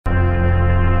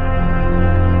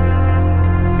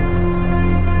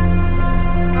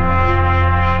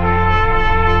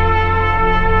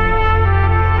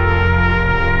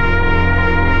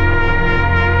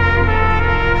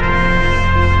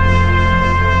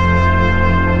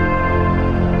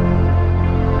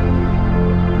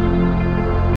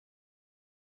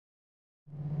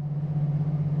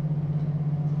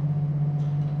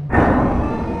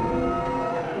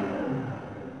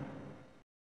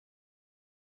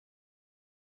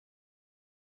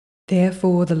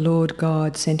Therefore the Lord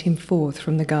God sent him forth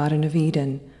from the Garden of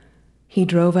Eden. He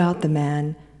drove out the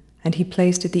man, and he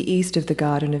placed at the east of the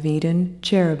Garden of Eden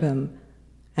cherubim,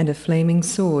 and a flaming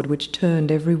sword which turned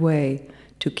every way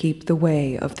to keep the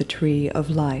way of the tree of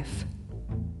life.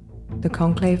 The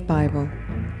Conclave Bible,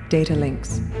 Data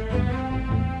Links.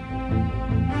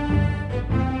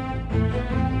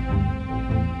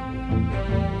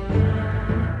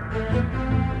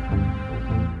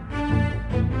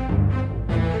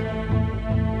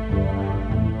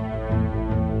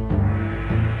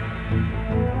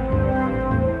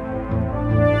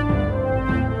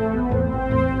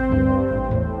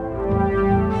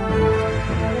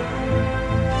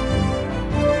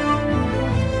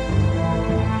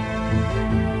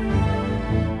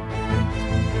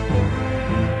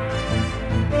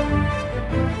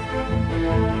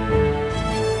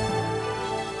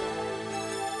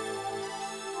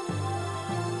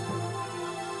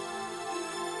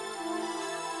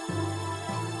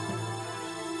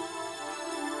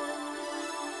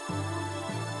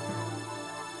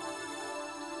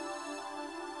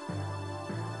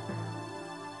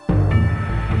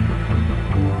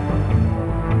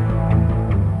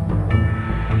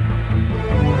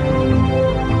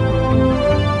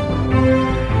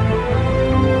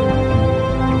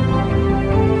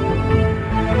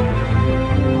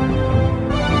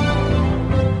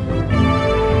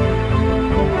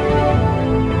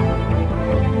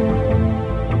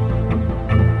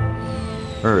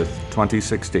 Earth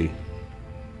 2060.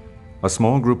 A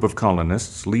small group of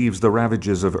colonists leaves the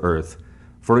ravages of Earth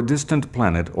for a distant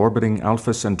planet orbiting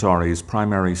Alpha Centauri's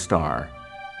primary star.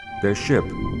 Their ship,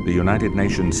 the United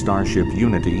Nations starship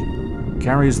Unity,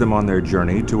 carries them on their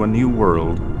journey to a new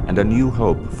world and a new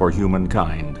hope for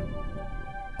humankind.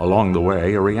 Along the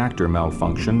way, a reactor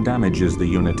malfunction damages the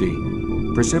Unity,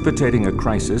 precipitating a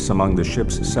crisis among the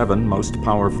ship's 7 most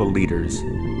powerful leaders.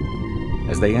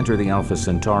 As they enter the Alpha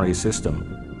Centauri system,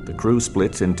 the crew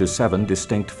splits into 7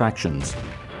 distinct factions,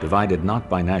 divided not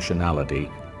by nationality,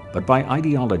 but by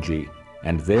ideology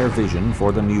and their vision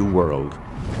for the new world.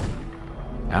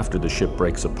 After the ship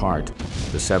breaks apart,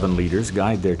 the 7 leaders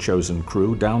guide their chosen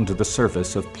crew down to the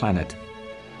surface of planet,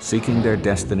 seeking their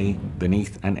destiny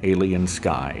beneath an alien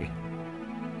sky.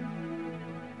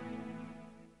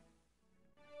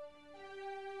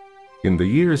 In the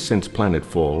years since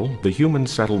planetfall, the human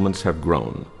settlements have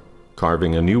grown,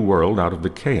 carving a new world out of the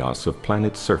chaos of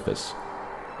planet's surface.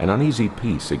 An uneasy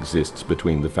peace exists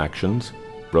between the factions,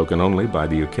 broken only by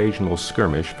the occasional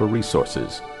skirmish for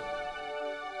resources.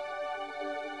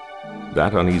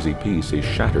 That uneasy peace is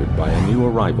shattered by a new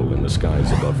arrival in the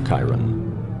skies above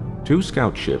Chiron. 2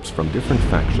 scout ships from different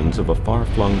factions of a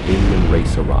far-flung alien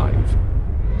race arrive,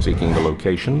 seeking the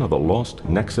location of a lost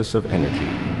nexus of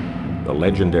energy, the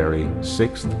legendary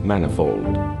 6th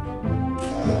Manifold.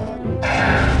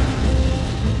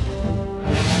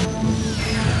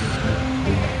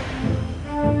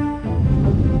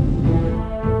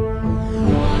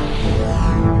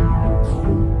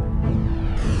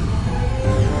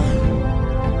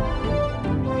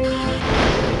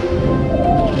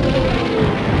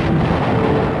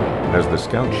 As the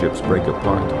scout ships break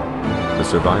apart, the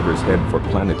survivors head for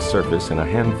planet's surface in a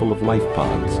handful of life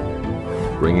pods,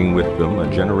 bringing with them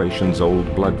a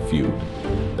generations-old blood feud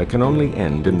that can only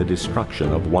end in the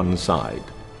destruction of one side.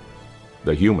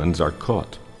 The humans are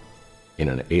caught in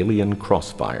an alien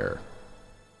crossfire.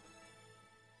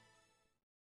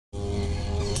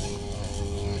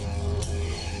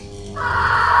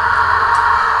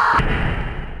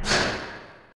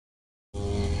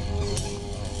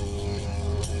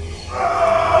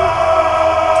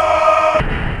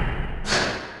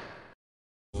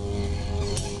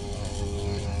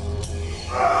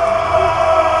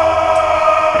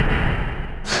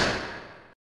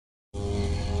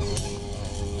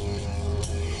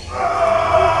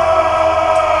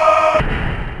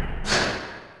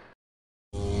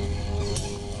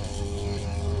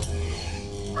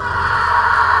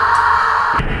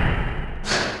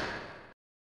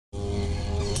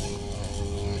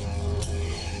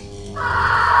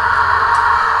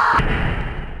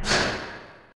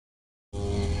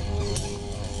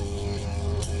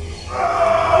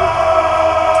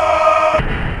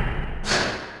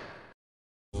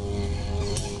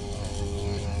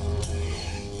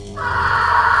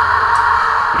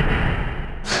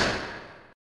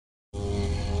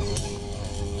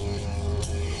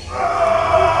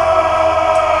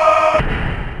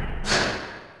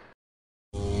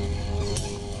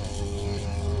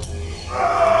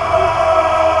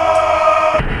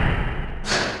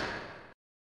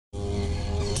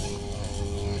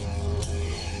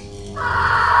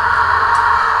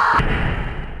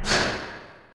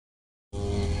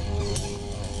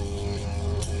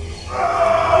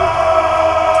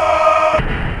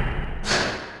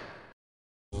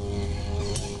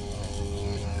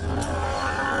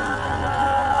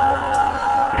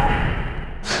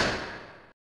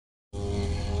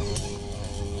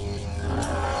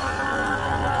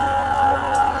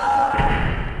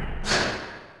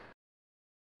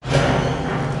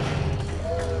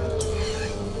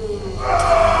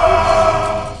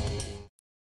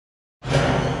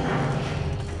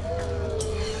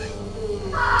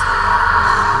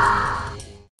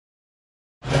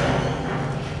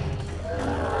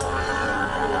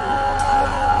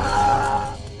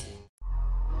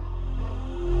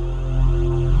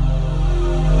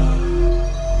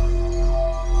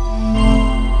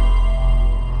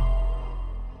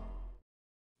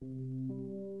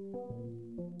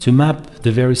 To map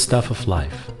the very stuff of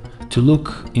life, to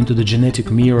look into the genetic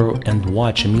mirror and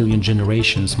watch a million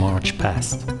generations march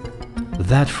past.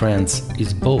 That, friends,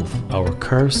 is both our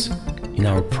curse and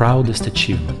our proudest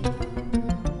achievement.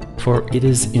 For it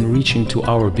is in reaching to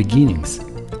our beginnings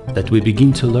that we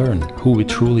begin to learn who we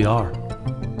truly are.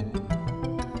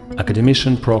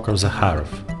 Academician Prokhor Zakharov,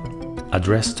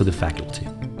 addressed to the faculty.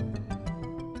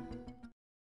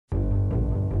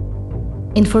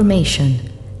 Information,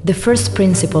 the first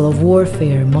principle of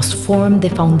warfare, must form the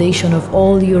foundation of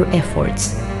all your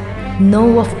efforts.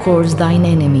 Know, of course, thine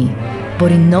enemy,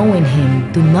 but in knowing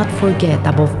him, do not forget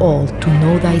above all to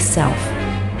know thyself.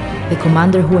 The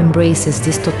commander who embraces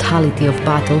this totality of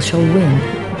battle shall win,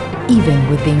 even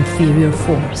with the inferior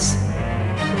force.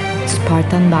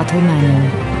 Spartan Battle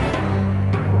Manual.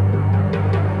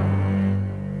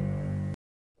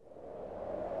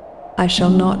 I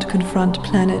shall not confront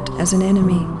planet as an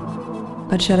enemy,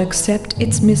 but shall accept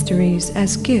its mysteries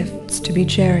as gifts to be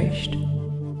cherished.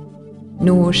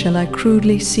 Nor shall I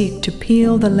crudely seek to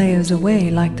peel the layers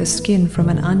away like the skin from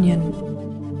an onion.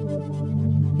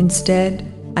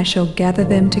 Instead, I shall gather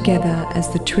them together as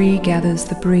the tree gathers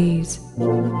the breeze.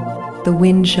 The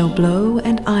wind shall blow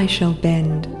and I shall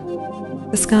bend.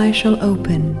 The sky shall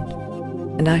open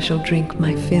and I shall drink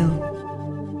my fill.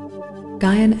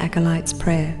 Gaian Acolyte's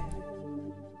Prayer.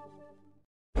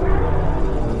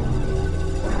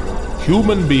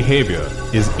 Human behavior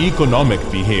is economic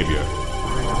behavior.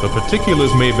 The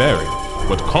particulars may vary,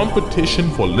 but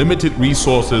competition for limited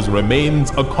resources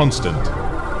remains a constant.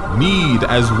 Need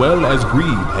as well as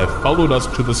greed have followed us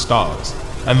to the stars,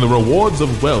 and the rewards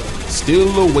of wealth still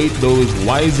await those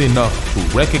wise enough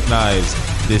to recognize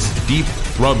this deep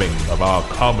thrumming of our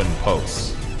common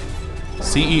pulse.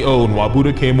 CEO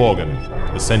Nwabuda K. Morgan,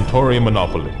 the Centauri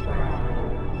Monopoly.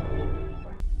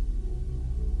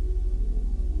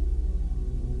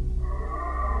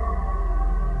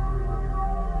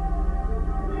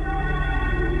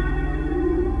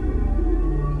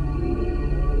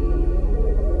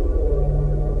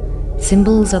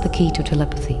 Symbols are the key to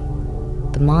telepathy.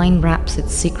 The mind wraps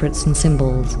its secrets in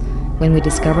symbols. When we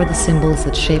discover the symbols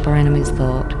that shape our enemy's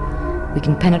thought, we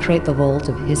can penetrate the vault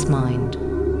of his mind.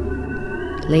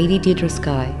 Lady Deirdre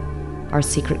Sky, Our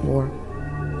Secret War.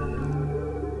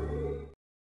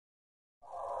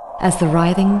 As the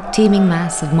writhing, teeming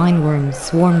mass of mindworms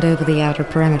swarmed over the outer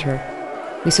perimeter,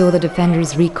 we saw the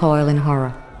defenders recoil in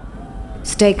horror.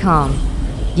 "Stay calm.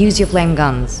 Use your flame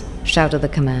guns," shouted the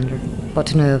commander, but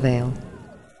to no avail.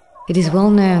 It is well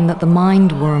known that the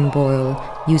mind worm boil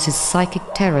uses psychic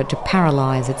terror to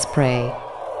paralyze its prey,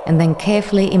 and then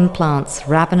carefully implants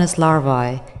ravenous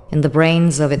larvae in the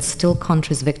brains of its still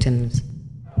conscious victims.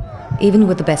 Even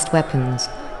with the best weapons,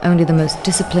 only the most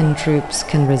disciplined troops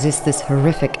can resist this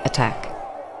horrific attack.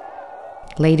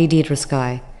 Lady Deirdre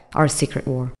Sky, Our Secret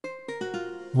War.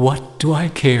 What do I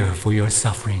care for your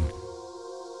suffering?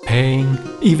 Pain,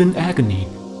 even agony,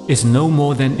 is no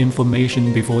more than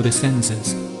information before the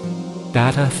senses,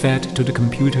 data fed to the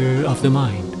computer of the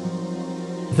mind.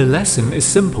 The lesson is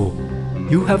simple.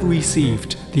 You have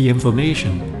received the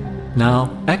information. Now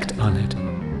act on it.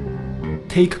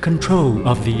 Take control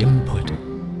of the input,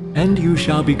 and you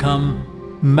shall become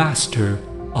master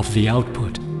of the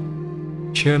output.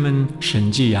 Chairman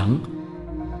Shen Jiyang,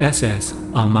 SS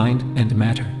on Mind and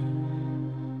Matter.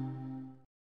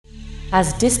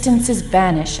 As distances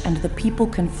vanish and the people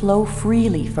can flow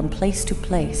freely from place to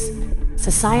place,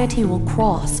 society will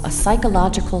cross a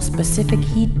psychological specific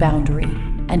heat boundary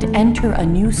and enter a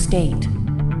new state.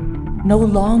 No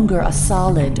longer a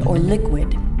solid or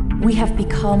liquid, we have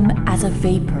become as a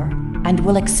vapor and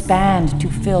will expand to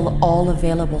fill all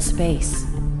available space.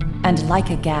 And like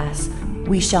a gas,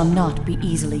 we shall not be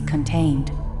easily contained.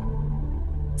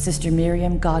 Sister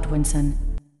Miriam Godwinson,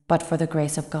 But for the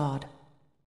Grace of God.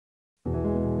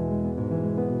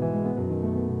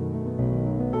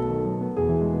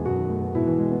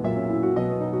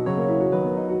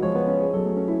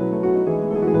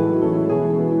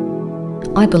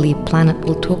 I believe planet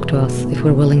will talk to us if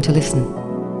we're willing to listen.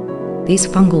 These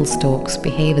fungal stalks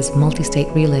behave as multi-state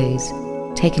relays.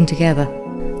 Taken together,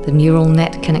 the neural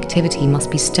net connectivity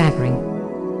must be staggering.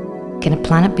 Can a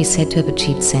planet be said to have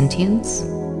achieved sentience?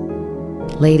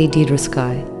 Lady Deirdre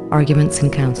Sky, Arguments in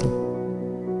Council.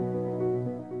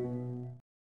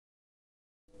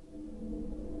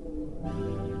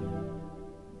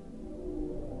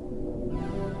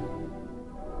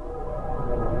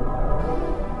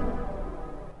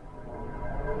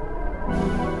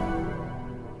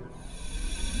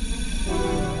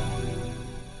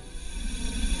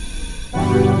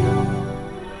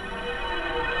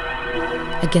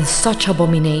 Against such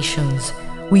abominations,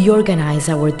 We organize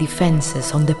our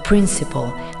defenses on the principle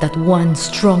that one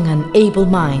strong and able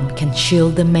mind can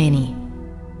shield the many.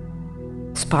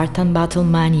 Spartan Battle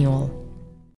Manual.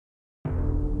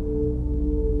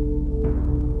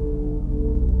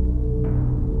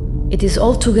 It is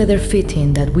altogether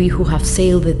fitting that we who have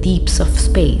sailed the deeps of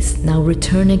space now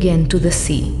return again to the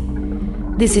sea.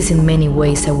 This is in many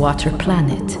ways a water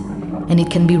planet, and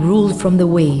it can be ruled from the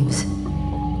waves.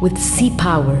 With sea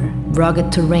power,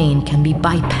 rugged terrain can be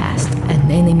bypassed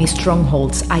and enemy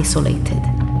strongholds isolated.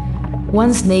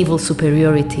 Once naval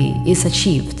superiority is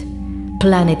achieved,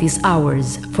 planet is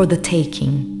ours for the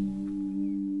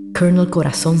taking. Colonel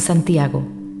Corazon Santiago,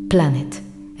 Planet,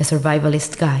 a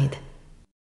survivalist guide.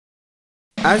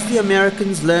 As the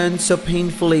Americans learned so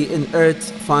painfully in Earth's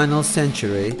final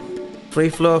century, free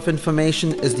flow of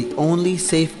information is the only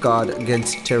safeguard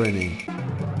against tyranny.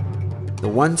 The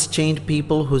once chained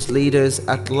people whose leaders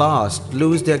at last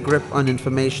lose their grip on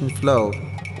information flow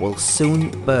will soon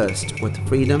burst with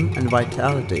freedom and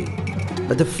vitality.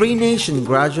 But the free nation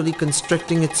gradually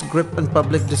constricting its grip on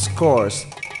public discourse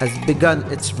has begun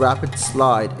its rapid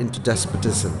slide into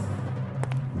despotism.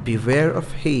 Beware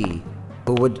of he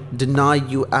who would deny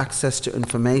you access to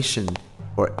information,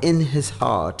 for in his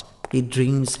heart he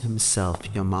dreams himself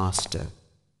your master.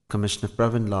 Commissioner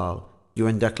Pravin Lal,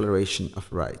 UN Declaration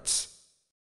of Rights.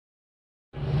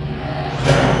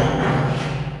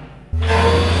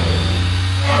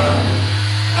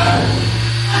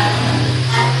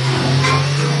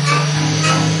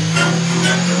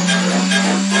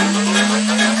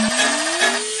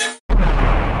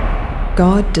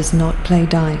 God does not play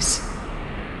dice.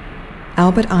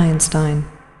 Albert Einstein,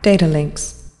 Data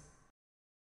Links.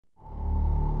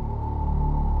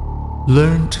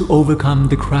 Learn to overcome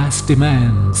the crass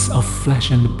demands of flesh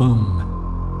and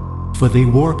bone, for they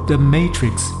warp the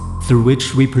matrix through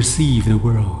which we perceive the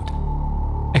world.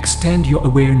 Extend your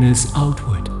awareness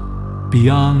outward,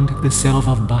 beyond the self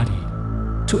of body,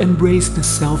 to embrace the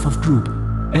self of group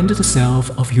and the self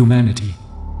of humanity.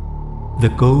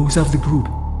 The goals of the group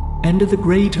and the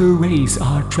greater race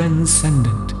are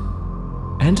transcendent,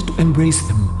 and to embrace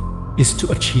them is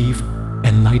to achieve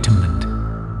enlightenment.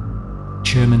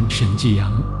 Chairman Shen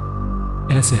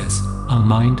Jiyang, SS on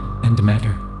Mind and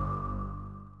Matter.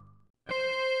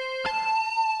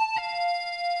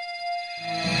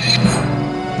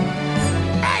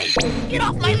 Hey! Get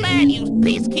off my land, you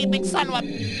peacekeeping son of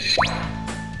a...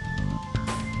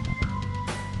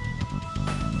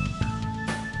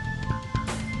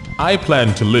 I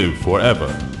plan to live forever,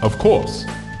 of course.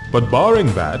 But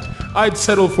barring that, I'd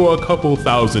settle for a couple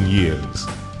thousand years.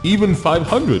 Even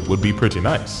 500 would be pretty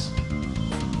nice.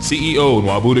 CEO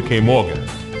Nwabuda K. Morgan,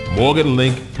 Morgan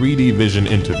Link 3D Vision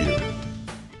interview.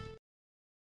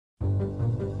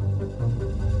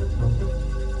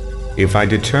 If I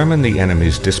determine the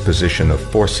enemy's disposition of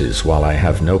forces while I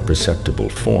have no perceptible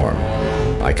form,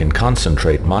 I can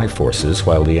concentrate my forces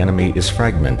while the enemy is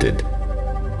fragmented.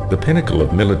 The pinnacle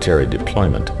of military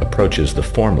deployment approaches the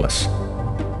formless.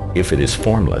 If it is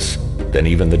formless, then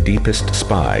even the deepest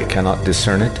spy cannot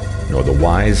discern it, nor the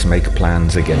wise make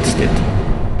plans against it.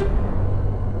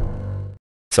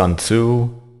 Sun Tzu,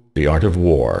 The Art of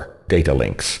War, Data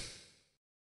Links.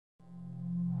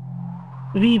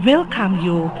 We welcome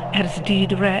you, Earth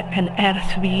Deidre and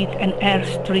Earthweed and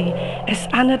Earth-Tree, as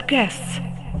honored guests,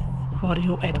 for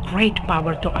you add great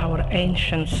power to our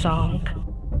ancient song.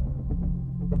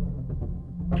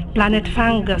 Planet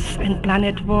Fungus and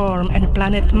Planet Worm and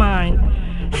Planet Mine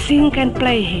sing and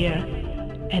play here,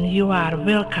 and you are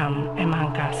welcome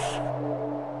among us.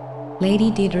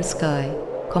 Lady Deidre Sky,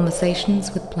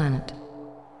 Conversations with Planet.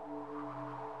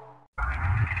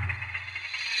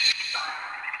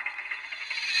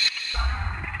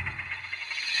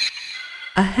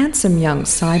 A handsome young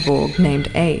cyborg named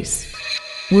Ace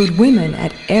wooed women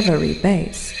at every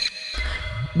base.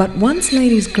 But once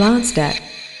ladies glanced at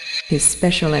his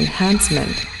special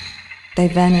enhancement, they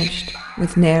vanished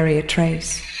with nary a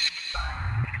trace.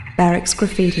 Barracks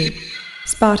Graffiti,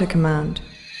 Sparta Command.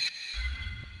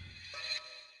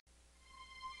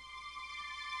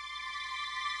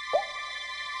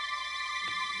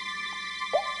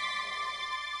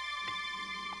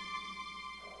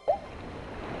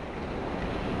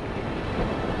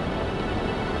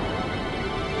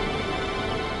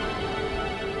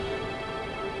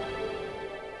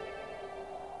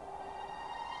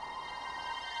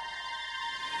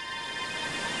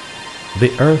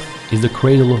 The earth is the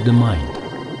cradle of the mind,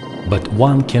 but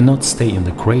one cannot stay in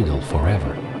the cradle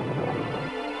forever.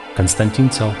 Konstantin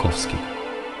Tsiolkovsky,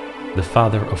 the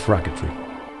father of rocketry.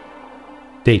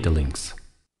 Data Links.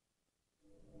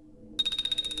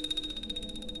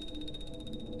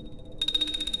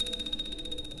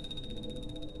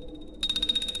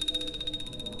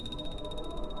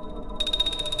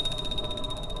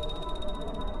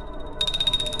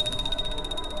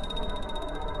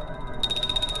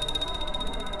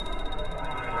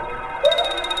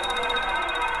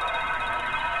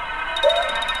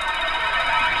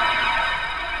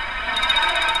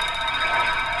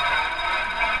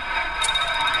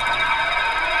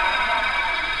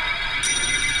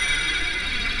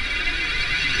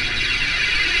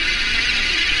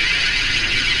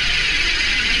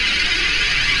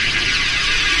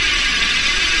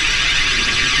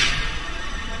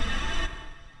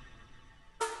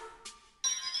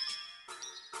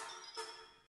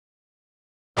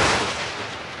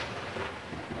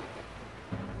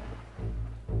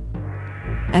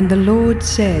 And the Lord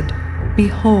said,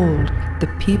 Behold,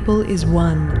 the people is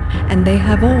one, and they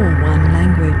have all one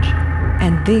language,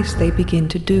 and this they begin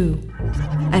to do.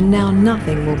 And now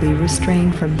nothing will be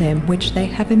restrained from them which they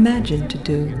have imagined to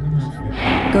do.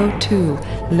 Go to,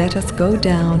 let us go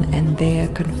down and there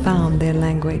confound their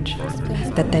language,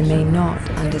 that they may not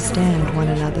understand one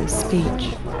another's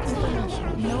speech.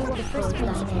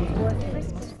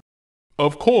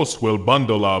 Of course, we'll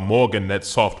bundle our MorganNet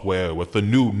software with the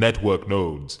new network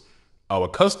nodes. Our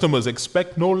customers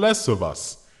expect no less of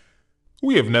us.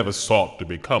 We have never sought to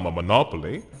become a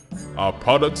monopoly. Our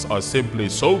products are simply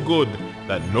so good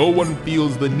that no one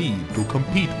feels the need to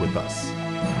compete with us.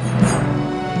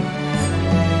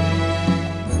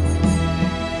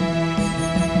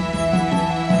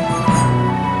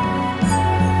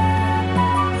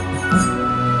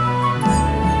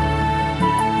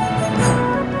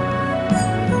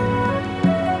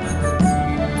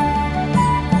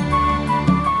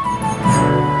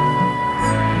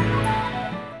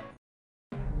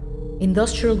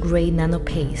 Industrial-grade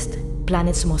nanopaste,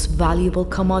 planet's most valuable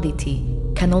commodity,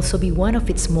 can also be one of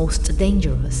its most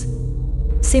dangerous.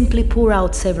 Simply pour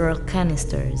out several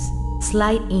canisters,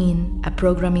 slide in a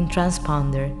programming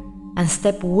transponder, and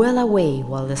step well away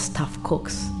while the stuff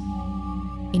cooks.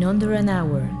 In under an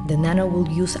hour, the nano will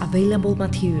use available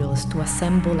materials to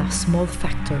assemble a small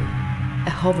factory, a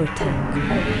hover tank,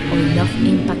 or enough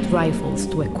impact rifles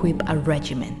to equip a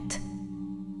regiment.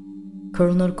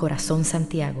 Colonel Corazon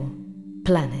Santiago,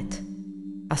 Planet,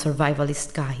 a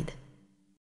survivalist guide.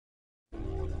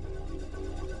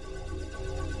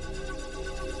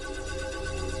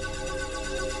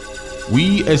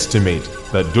 We estimate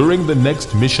that during the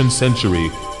next mission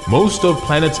century, most of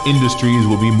planet's industries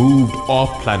will be moved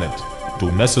off-planet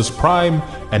to Nessus Prime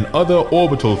and other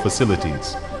orbital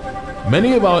facilities.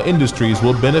 Many of our industries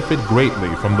will benefit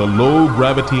greatly from the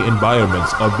low-gravity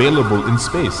environments available in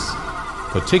space,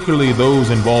 particularly those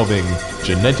involving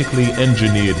genetically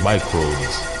engineered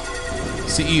microbes.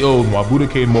 CEO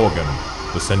Nwabudike Morgan,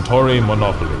 the Centauri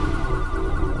Monopoly.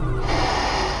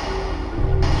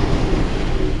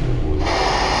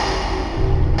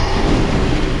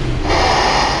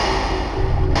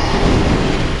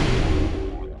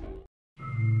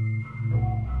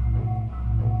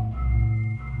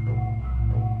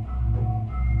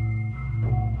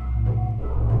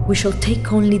 We shall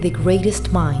take only the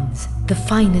greatest minds, the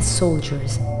finest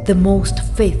soldiers, the most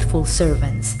faithful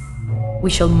servants. We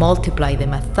shall multiply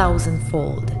them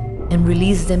 1,000-fold and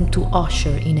release them to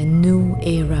usher in a new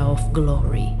era of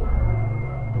glory.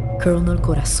 Colonel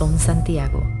Corazon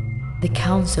Santiago, the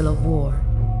Council of War.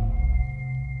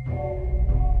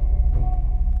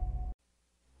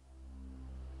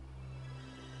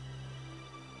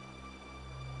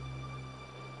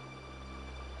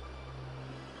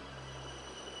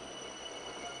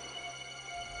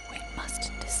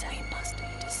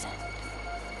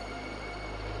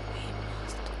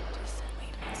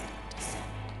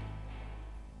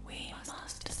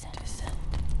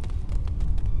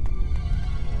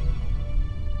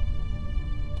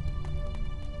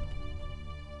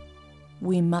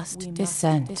 We must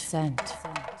descend.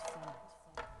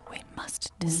 We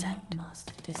must descend.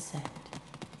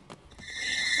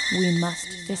 We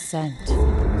must descend.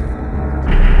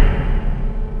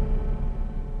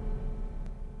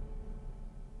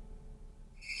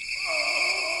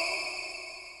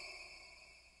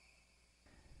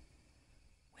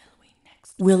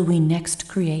 Will we next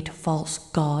create false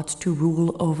gods to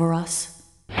rule over us?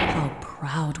 How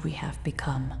proud we have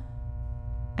become,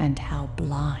 and how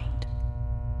blind.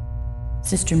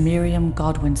 Sister Miriam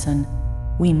Godwinson,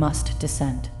 we must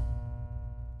descend.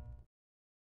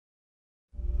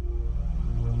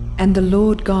 And the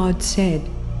Lord God said,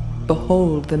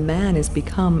 Behold, the man is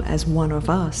become as one of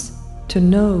us, to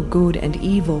know good and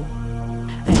evil.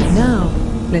 And now,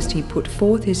 lest he put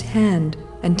forth his hand,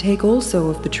 and take also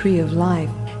of the tree of life,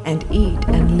 and eat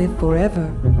and live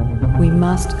forever, we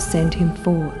must send him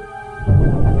forth.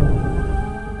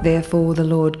 Therefore the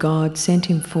Lord God sent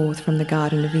him forth from the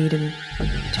Garden of Eden,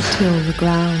 to till the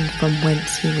ground from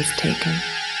whence he was taken.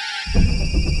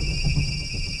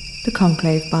 The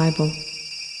Conclave Bible.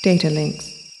 Data links.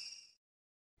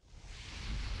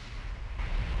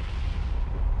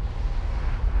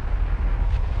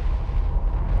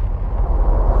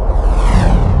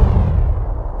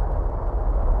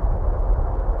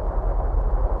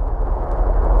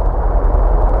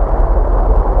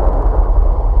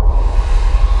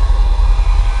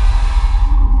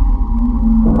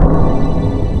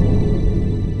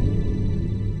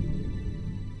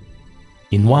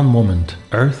 In one moment,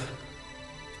 earth,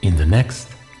 in the next,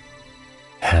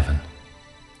 heaven.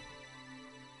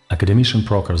 A Academician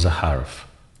Prokhor Zakharov,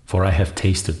 for I have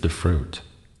tasted the fruit.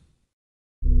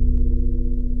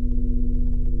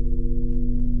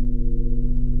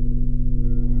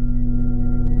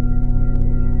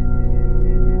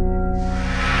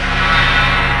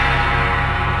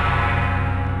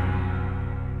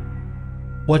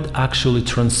 What actually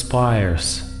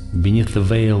transpires beneath the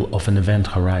veil of an event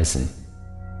horizon?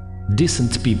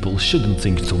 Decent people shouldn't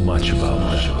think too much about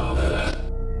that.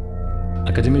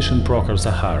 Academician Prokhor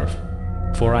Zakharov,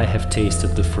 for I have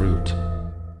tasted the fruit.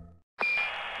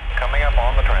 Coming up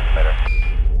on the transmitter.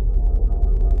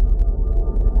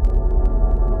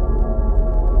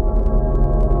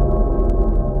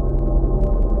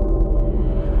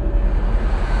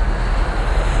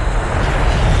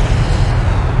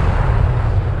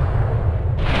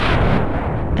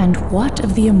 And what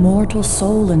of the immortal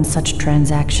soul in such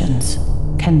transactions?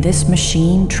 Can this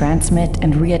machine transmit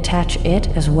and reattach it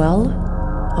as well?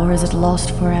 Or is it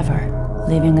lost forever,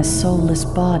 leaving a soulless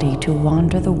body to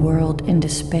wander the world in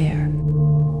despair?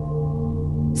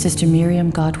 Sister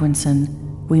Miriam Godwinson,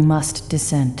 we must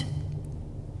dissent.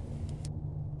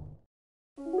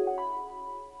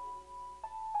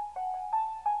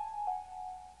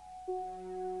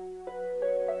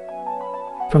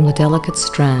 From the delicate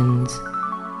strands,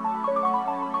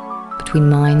 between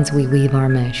minds we weave our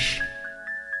mesh,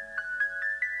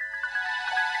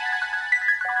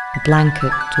 a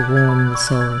blanket to warm the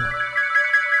soul.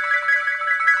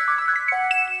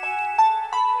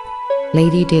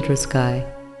 Lady Deirdresky,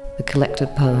 the collected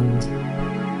poems.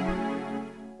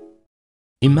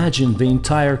 Imagine the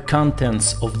entire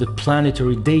contents of the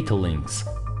planetary data links,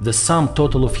 the sum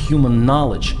total of human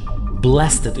knowledge,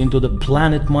 blasted into the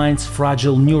planet mind's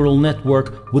fragile neural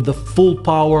network with the full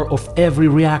power of every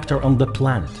reactor on the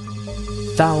planet.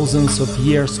 Thousands of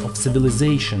years of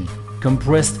civilization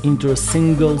compressed into a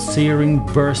single searing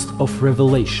burst of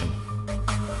revelation.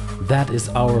 That is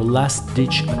our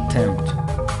last-ditch attempt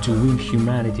to win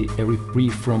humanity a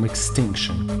reprieve from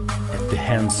extinction at the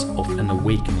hands of an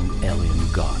awakening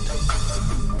alien god.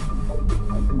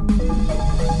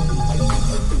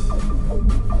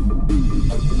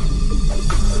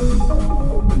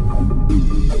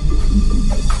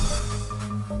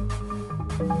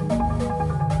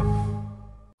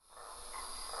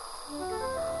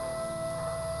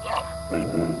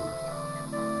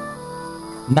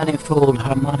 Manifold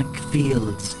harmonic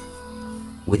fields.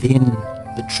 Within,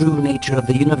 the true nature of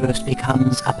the universe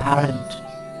becomes apparent.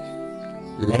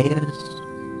 Layers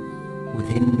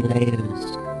within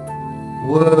layers.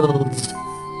 Worlds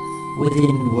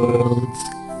within worlds.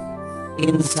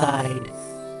 Inside,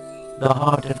 the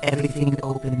heart of everything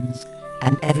opens,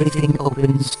 and everything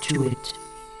opens to it.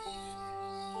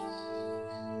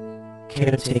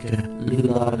 Caretaker,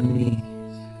 Lularni.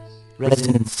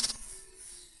 Resonance,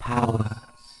 power.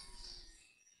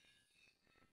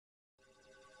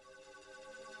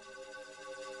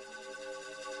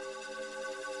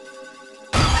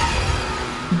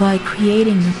 By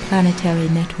creating a planetary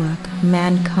network,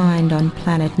 mankind on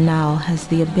planet Now has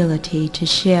the ability to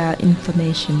share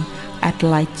information at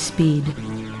light speed.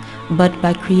 But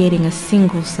by creating a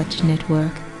single such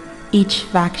network, each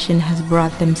faction has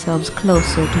brought themselves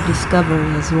closer to discovery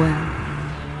as well.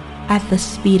 At the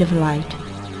speed of light,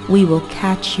 we will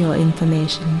catch your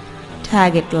information,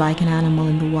 tag it like an animal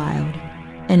in the wild,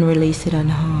 and release it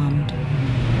unharmed,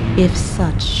 if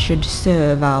such should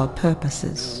serve our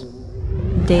purposes.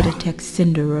 Datatech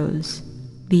Cinder Rose,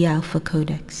 the Alpha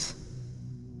Codex.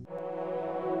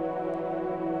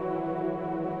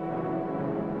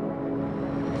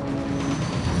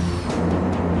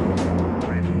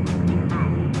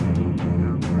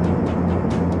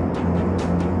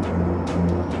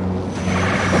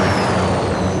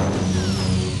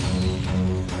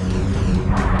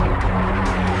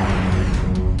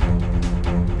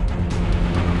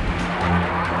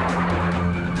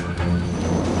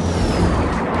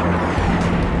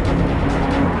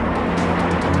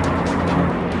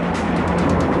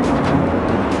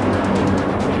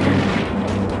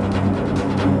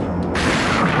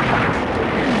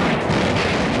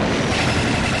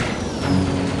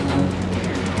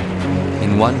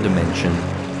 In one dimension,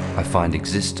 I find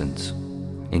existence.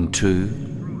 In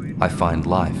two, I find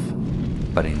life.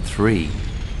 But in three,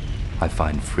 I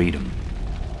find freedom.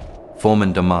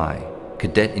 Foreman Damai,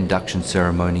 Cadet Induction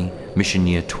Ceremony, Mission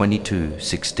Year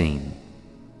 2216.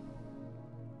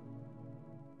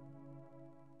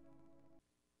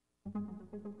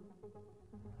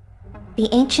 The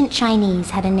ancient Chinese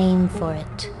had a name for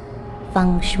it,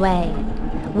 feng shui.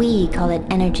 We call it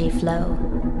energy flow.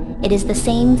 It is the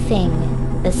same thing,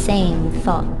 the same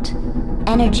thought.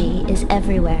 Energy is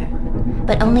everywhere,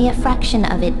 but only a fraction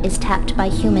of it is tapped by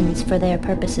humans for their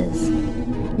purposes.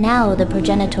 Now the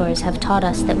progenitors have taught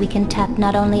us that we can tap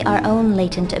not only our own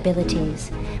latent abilities,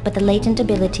 but the latent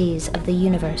abilities of the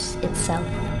universe itself.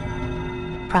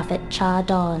 Prophet Cha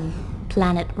Dawn,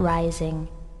 Planet Rising.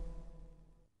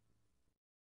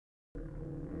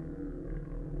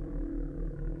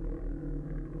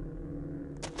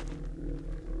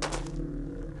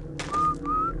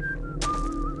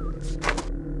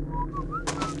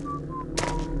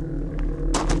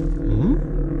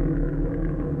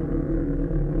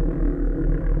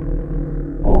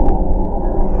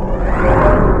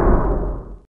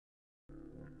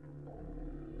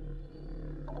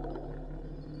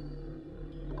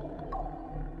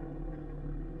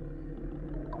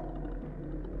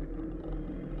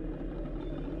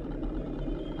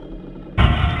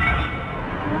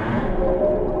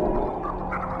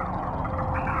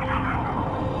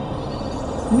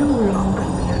 No longer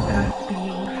mere earth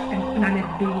beings and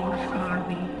planet beings are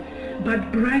we,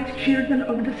 but bright children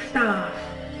of the stars,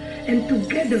 and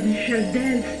together we shall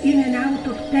dance in and out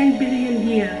of 10 billion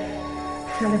years,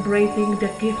 celebrating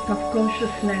the gift of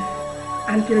consciousness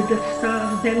until the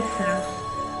stars themselves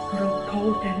grow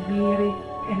cold and weary,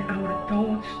 and our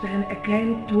thoughts turn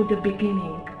again to the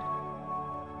beginning.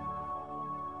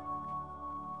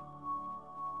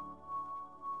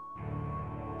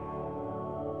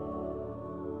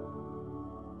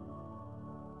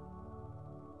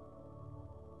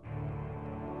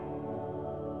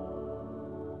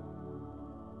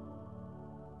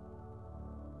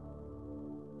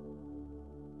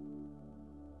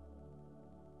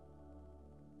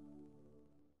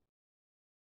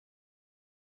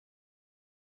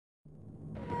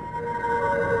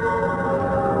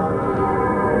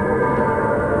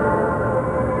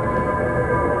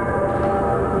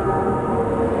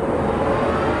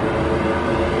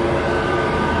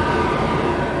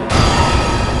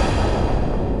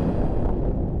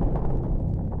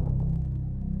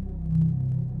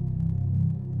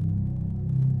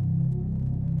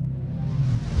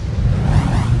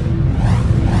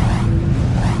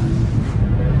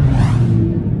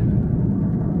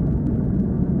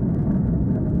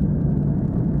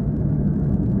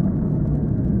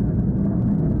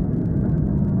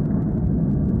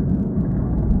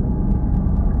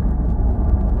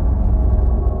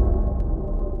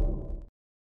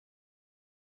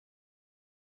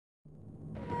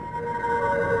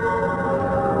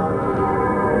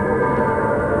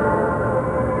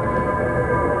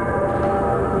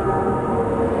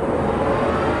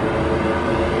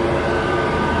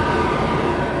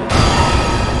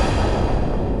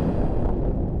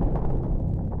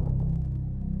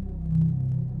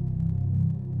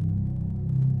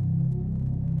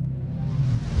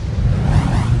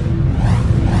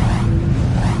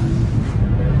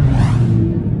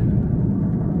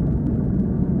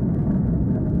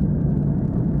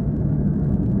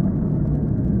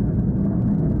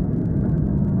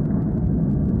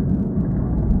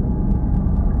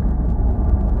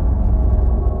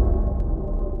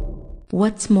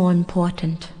 What's more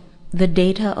important, the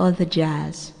data or the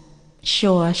jazz?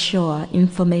 Sure,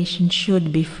 information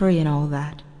should be free and all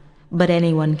that, but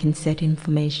anyone can set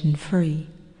information free.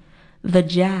 The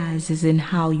jazz is in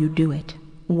how you do it,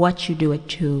 what you do it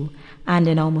to, and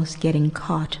in almost getting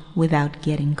caught without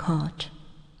getting caught.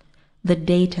 The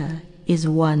data is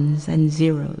ones and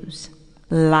zeros.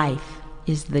 Life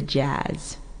is the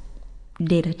jazz.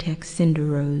 Datatech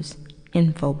Cinderose,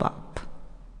 Infobop.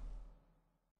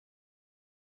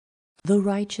 The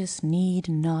righteous need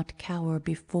not cower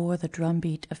before the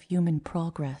drumbeat of human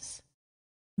progress.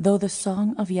 Though the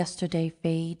song of yesterday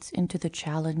fades into the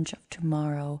challenge of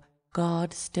tomorrow,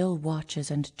 God still watches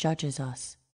and judges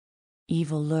us.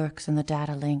 Evil lurks in the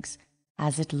data links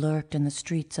as it lurked in the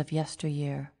streets of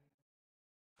yesteryear.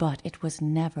 But it was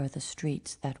never the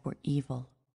streets that were evil.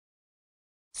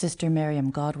 Sister Miriam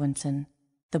Godwinson,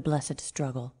 The Blessed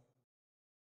Struggle.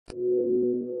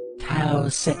 Tau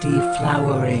Ceti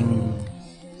flowering.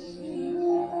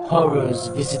 Horrors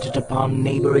visited upon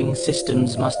neighboring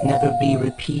systems must never be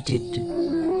repeated.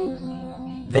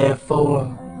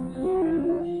 Therefore,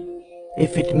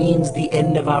 if it means the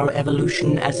end of our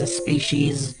evolution as a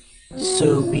species,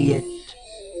 so be it.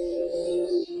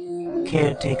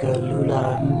 Caretaker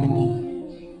Lula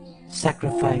Mini.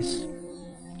 Sacrifice.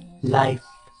 Life.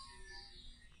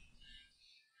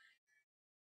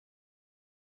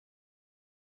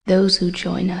 Those who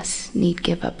join us need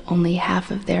give up only half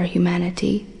of their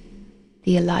humanity,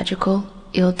 the illogical,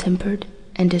 ill-tempered,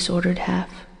 and disordered half,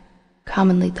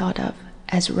 commonly thought of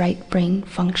as right brain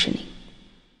functioning.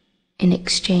 In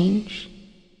exchange,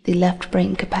 the left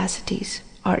brain capacities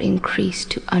are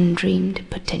increased to undreamed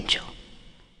potential.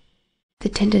 The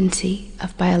tendency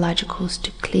of biologicals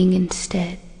to cling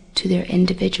instead to their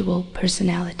individual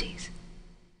personalities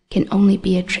can only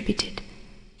be attributed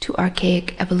to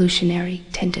archaic evolutionary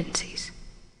tendencies.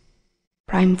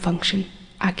 Prime function,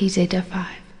 Aki Zeta 5,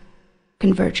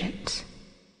 convergence.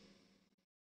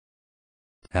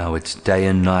 Now it's day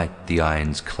and night the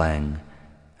irons clang,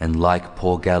 and like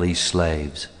poor galley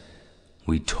slaves,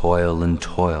 we toil,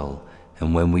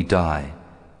 and when we die,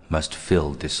 must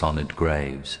fill dishonored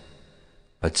graves.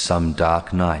 But some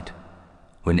dark night,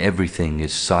 when everything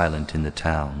is silent in the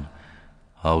town,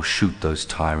 I'll shoot those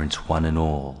tyrants one and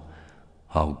all,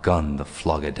 I'll gun the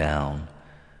flogger down.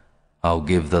 I'll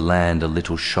give the land a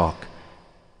little shock,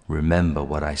 remember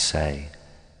what I say,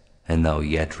 and they'll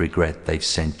yet regret they've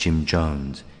sent Jim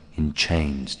Jones in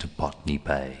chains to Botany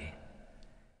Bay.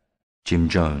 Jim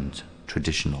Jones,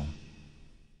 traditional.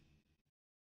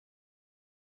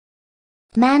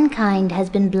 Mankind has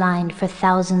been blind for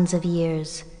thousands of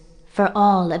years, for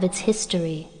all of its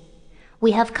history.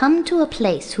 We have come to a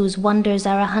place whose wonders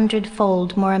are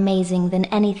 100-fold more amazing than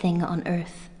anything on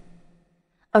earth.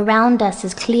 Around us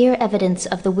is clear evidence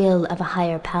of the will of a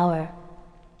higher power.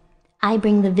 I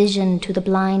bring the vision to the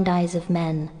blind eyes of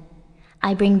men.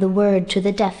 I bring the word to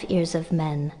the deaf ears of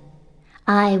men.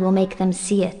 I will make them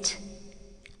see it.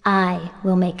 I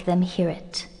will make them hear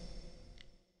it.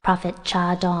 Prophet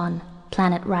Cha Dawn,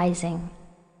 Planet Rising.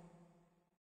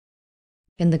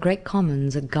 In the Great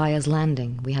Commons at Gaia's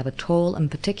Landing, we have a tall and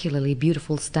particularly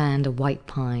beautiful stand of white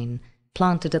pine,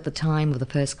 planted at the time of the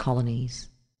first colonies.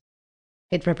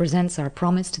 It represents our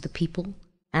promise to the people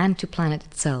and to planet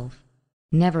itself,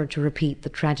 never to repeat the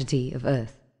tragedy of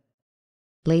Earth.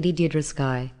 Lady Deirdre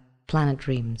Skye, Planet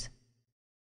Dreams.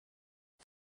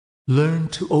 Learn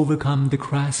to overcome the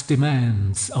crass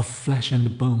demands of flesh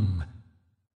and bone,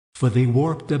 for they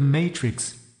warp the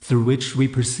matrix through which we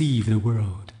perceive the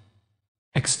world.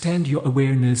 Extend your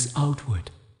awareness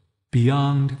outward,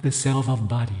 beyond the self of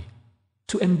body,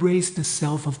 to embrace the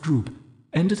self of group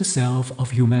and the self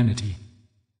of humanity.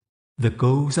 The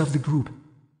goals of the group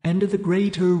and the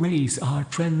greater race are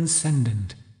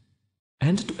transcendent,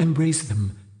 and to embrace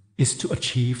them is to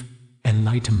achieve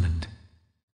enlightenment.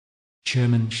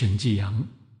 Chairman Shen Jiyang,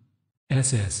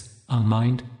 SS on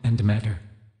Mind and Matter.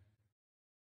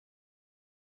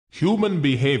 Human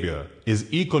behavior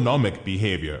is economic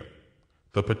behavior.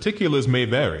 The particulars may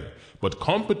vary, but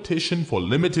competition for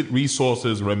limited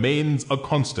resources remains a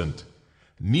constant.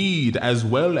 Need as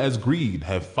well as greed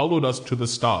have followed us to the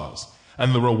stars,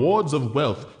 and the rewards of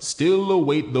wealth still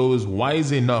await those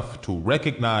wise enough to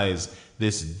recognize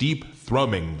this deep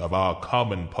thrumming of our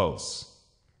common pulse.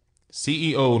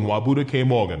 CEO Nwabuda K.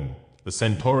 Morgan, The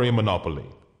Centauri Monopoly.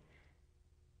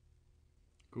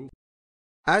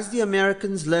 As the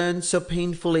Americans learned so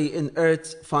painfully in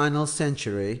Earth's final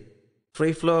century,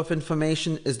 free flow of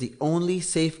information is the only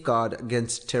safeguard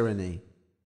against tyranny.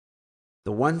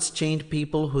 The once chained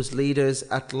people whose leaders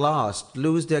at last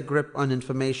lose their grip on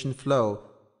information flow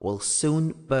will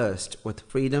soon burst with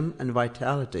freedom and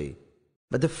vitality.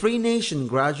 But the free nation,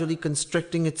 gradually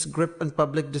constricting its grip on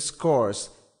public discourse,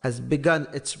 has begun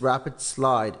its rapid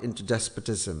slide into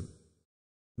despotism.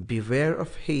 Beware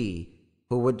of he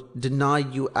who would deny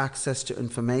you access to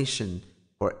information,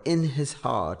 for in his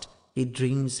heart he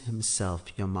dreams himself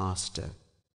your master.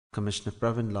 Commissioner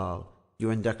Pravin Lal,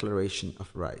 UN Declaration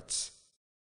of Rights.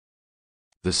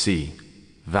 The sea,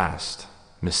 vast,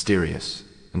 mysterious,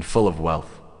 and full of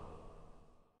wealth.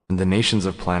 And the nations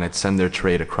of planets send their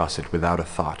trade across it without a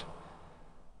thought.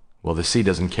 Well, the sea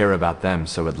doesn't care about them,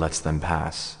 so it lets them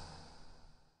pass.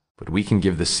 But we can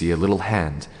give the sea a little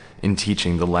hand in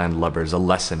teaching the landlubbers a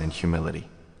lesson in humility.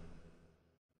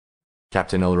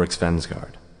 Captain Ulrich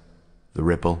Svensgaard, The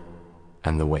Ripple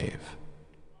and the Wave.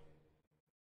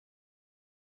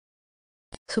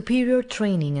 Superior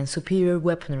training and superior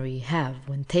weaponry have,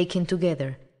 when taken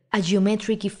together, a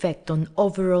geometric effect on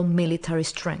overall military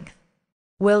strength.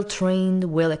 Well-trained,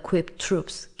 well-equipped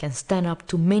troops can stand up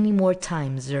to many more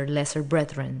times their lesser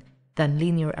brethren than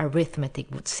linear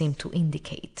arithmetic would seem to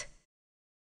indicate.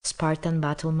 Spartan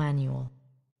Battle Manual.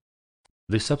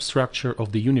 The substructure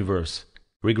of the universe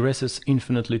regresses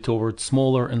infinitely toward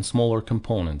smaller and smaller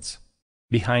components.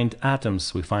 Behind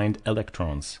atoms we find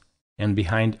electrons, and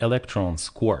behind electrons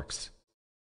quarks.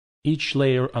 Each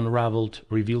layer unraveled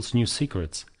reveals new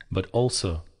secrets, but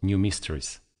also new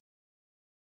mysteries.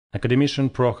 Academician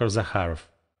Prokhor Zakharov,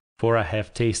 For I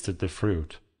have tasted the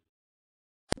fruit.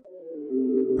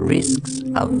 Risks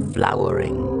of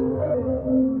flowering,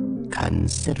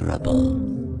 considerable,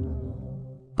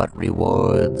 but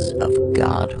rewards of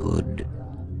godhood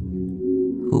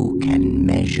Who can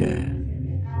measure?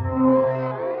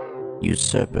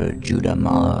 Usurper Judah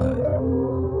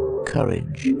Mahler,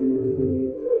 courage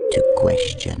to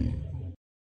question.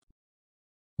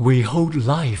 We hold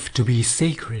life to be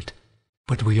sacred,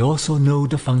 but we also know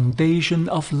the foundation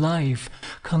of life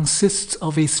consists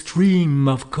of a stream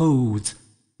of codes,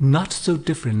 not so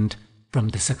different from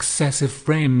the successive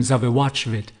frames of a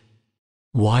watchwit.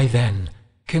 Why then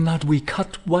cannot we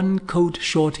cut one code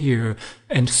short here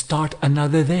and start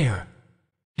another there?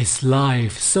 Is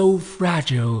life so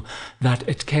fragile that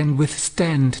it can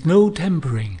withstand no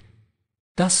tempering?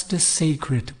 Does the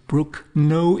sacred brook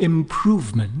no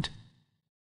improvement?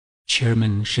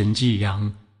 Chairman Shen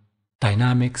Jiyang,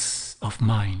 Dynamics of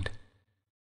Mind.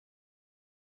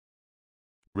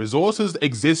 Resources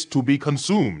exist to be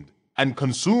consumed, and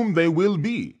consumed they will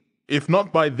be, if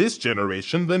not by this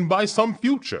generation, then by some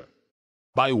future.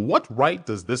 By what right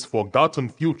does this forgotten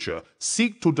future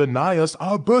seek to deny us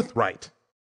our birthright?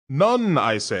 None,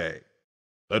 I say.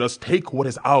 Let us take what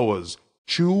is ours,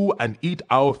 chew and eat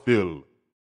our fill.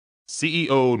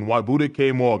 CEO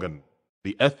Nwabudike Morgan,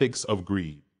 The Ethics of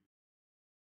Greed.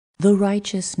 The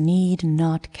righteous need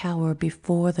not cower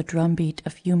before the drumbeat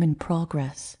of human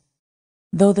progress.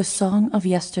 Though the song of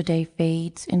yesterday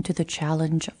fades into the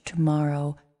challenge of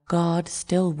tomorrow, God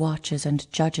still watches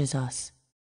and judges us.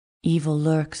 Evil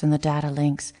lurks in the data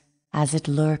links as it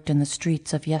lurked in the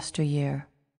streets of yesteryear.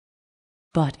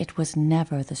 But it was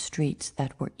never the streets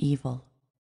that were evil.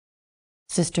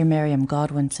 Sister Miriam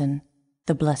Godwinson,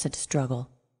 The Blessed Struggle.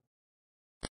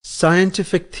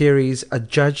 Scientific theories are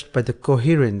judged by the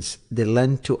coherence they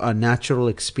lend to our natural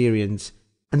experience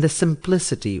and the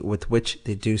simplicity with which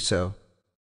they do so.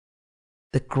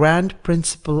 The grand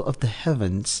principle of the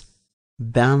heavens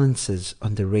balances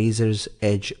on the razor's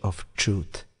edge of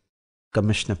truth.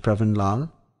 Commissioner Pravin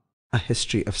Lal, A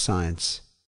History of Science.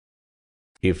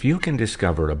 If you can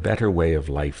discover a better way of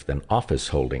life than office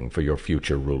holding for your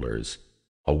future rulers,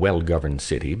 a well-governed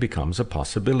city becomes a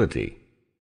possibility.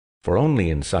 For only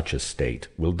in such a state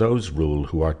will those rule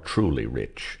who are truly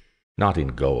rich, not in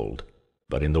gold,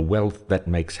 but in the wealth that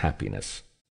makes happiness,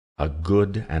 a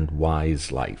good and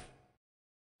wise life.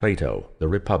 Plato, The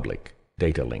Republic,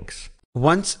 Data Links.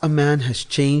 Once a man has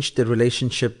changed the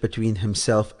relationship between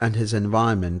himself and his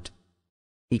environment,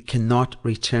 he cannot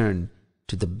return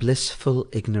to the blissful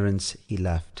ignorance he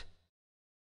left.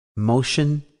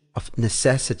 Motion of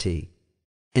necessity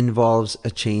involves a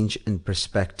change in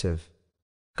perspective.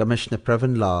 Commissioner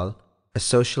Pravin Lal, A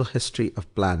Social History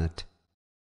of Planet.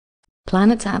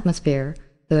 Planet's atmosphere,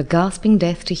 though a gasping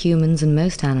death to humans and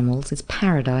most animals, is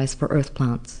paradise for earth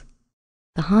plants.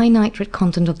 The high nitrate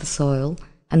content of the soil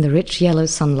and the rich yellow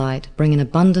sunlight bring an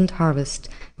abundant harvest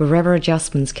wherever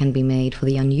adjustments can be made for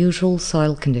the unusual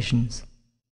soil conditions.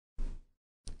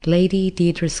 Lady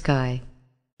Deirdre Skye,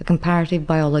 A Comparative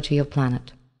Biology of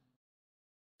Planet.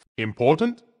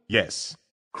 Important? Yes.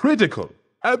 Critical?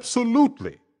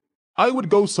 Absolutely. I would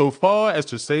go so far as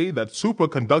to say that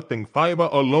superconducting fiber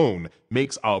alone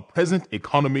makes our present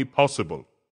economy possible.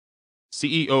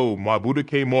 CEO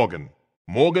Nwabudike Morgan,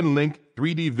 Morgan Link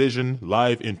 3D Vision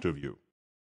live interview.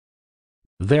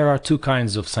 There are two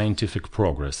kinds of scientific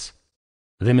progress.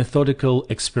 The methodical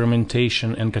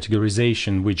experimentation and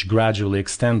categorization which gradually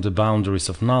extend the boundaries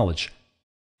of knowledge,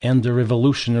 and the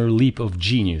revolutionary leap of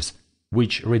genius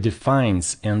which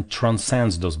redefines and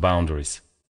transcends those boundaries.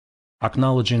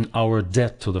 Acknowledging our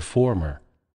debt to the former,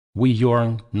 we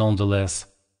yearn nonetheless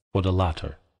for the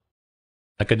latter.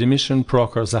 Academician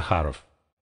Prokhor Zakharov,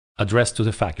 addressed to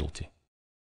the faculty.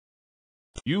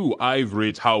 You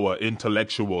ivory tower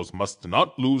intellectuals must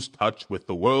not lose touch with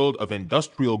the world of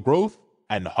industrial growth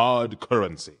and hard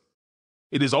currency.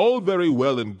 It is all very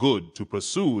well and good to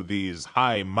pursue these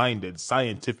high-minded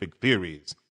scientific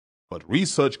theories, but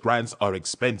research grants are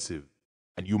expensive,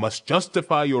 and you must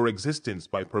justify your existence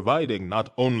by providing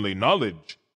not only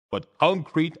knowledge, but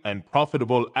concrete and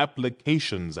profitable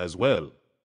applications as well.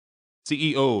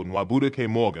 CEO Nwabudike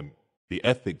Morgan, The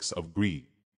Ethics of Greed.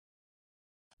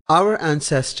 Our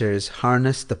ancestors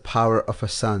harnessed the power of a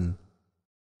sun,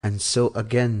 and so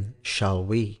again shall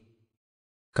we.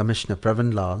 Commissioner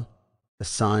Pravin Lal, The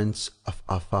Science of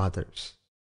Our Fathers.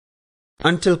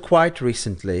 Until quite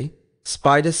recently,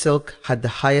 spider silk had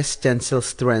the highest tensile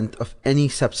strength of any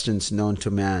substance known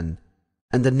to man,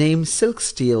 and the name silk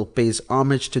steel pays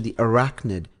homage to the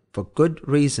arachnid for good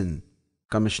reason.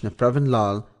 Commissioner Pravin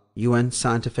Lal, UN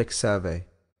Scientific Survey.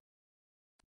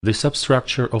 The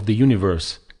substructure of the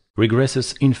universe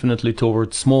regresses infinitely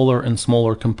toward smaller and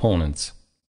smaller components.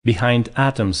 Behind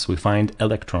atoms we find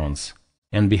electrons,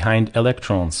 and behind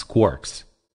electrons quarks.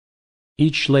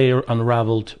 Each layer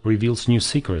unraveled reveals new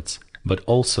secrets, but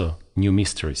also new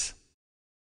mysteries.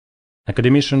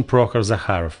 Academician Prokhor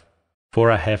Zakharov, for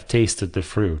I have tasted the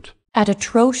fruit. At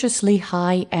atrociously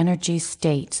high energy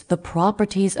states, the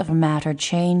properties of matter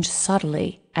change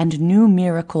subtly and new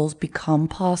miracles become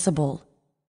possible.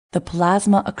 The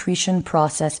plasma accretion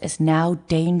process is now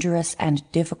dangerous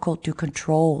and difficult to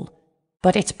control,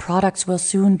 but its products will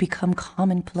soon become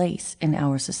commonplace in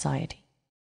our society.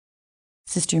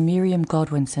 Sister Miriam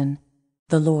Godwinson,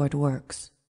 The Lord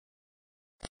Works.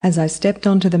 As I stepped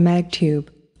onto the mag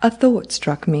tube, a thought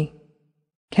struck me.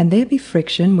 Can there be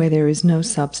friction where there is no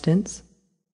substance?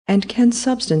 And can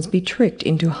substance be tricked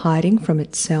into hiding from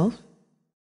itself?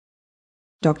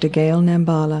 Dr. Gail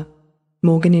Nambala,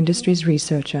 Morgan Industries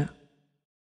researcher.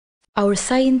 Our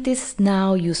scientists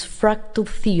now use fractal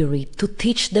theory to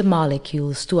teach the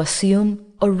molecules to assume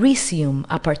or resume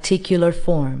a particular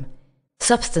form.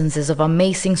 Substances of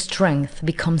amazing strength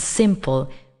become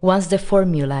simple once the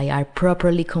formulae are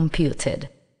properly computed.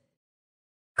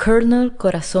 Colonel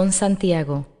Corazon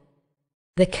Santiago,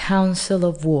 The Council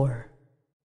of War.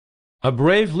 A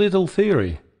brave little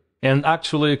theory, and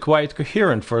actually quite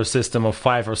coherent for a system of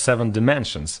 5 or 7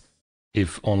 dimensions,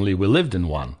 if only we lived in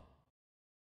one.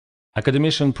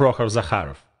 Academician Prokhor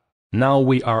Zakharov, Now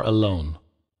we are alone.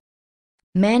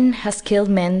 Man has killed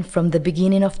men from the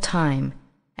beginning of time,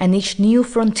 and each new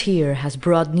frontier has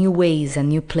brought new ways and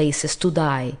new places to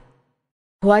die.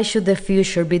 Why should the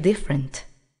future be different?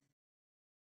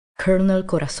 Colonel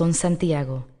Corazon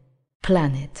Santiago,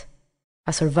 Planet,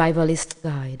 a survivalist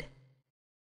guide.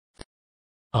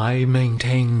 I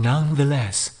maintain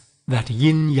nonetheless that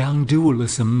yin-yang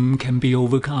dualism can be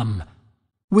overcome.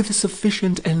 With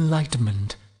sufficient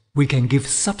enlightenment, we can give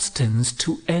substance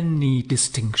to any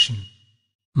distinction.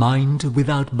 Mind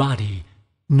without body,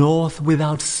 north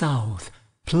without south,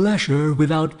 pleasure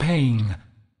without pain.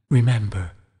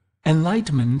 Remember,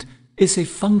 enlightenment is a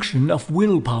function of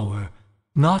willpower,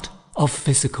 not of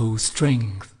physical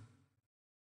strength.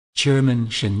 Chairman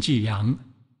Shen Jiyang,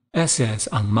 Essays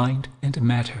on Mind and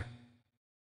Matter.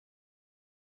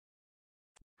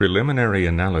 Preliminary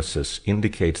analysis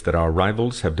indicates that our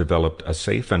rivals have developed a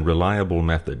safe and reliable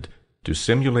method to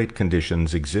simulate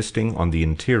conditions existing on the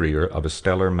interior of a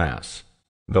stellar mass.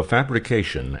 The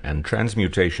fabrication and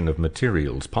transmutation of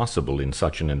materials possible in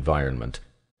such an environment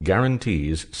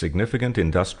guarantees significant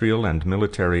industrial and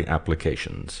military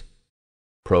applications.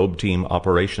 Probe Team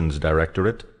Operations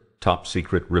Directorate, Top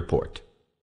Secret Report.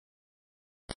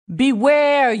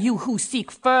 Beware, you who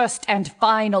seek first and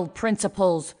final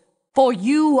principles, for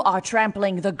you are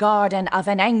trampling the garden of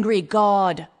an angry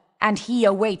god, and he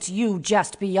awaits you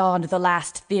just beyond the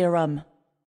last theorem.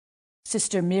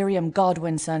 Sister Miriam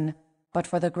Godwinson, but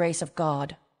for the grace of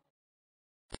God.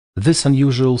 This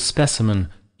unusual specimen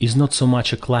is not so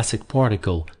much a classic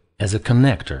particle as a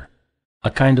connector,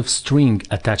 a kind of string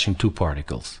attaching two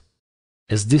particles.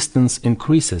 As distance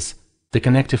increases, the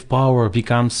connective power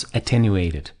becomes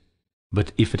attenuated,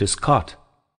 but if it is caught,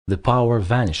 the power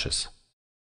vanishes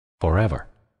forever.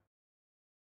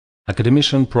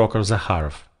 Academician Prokhor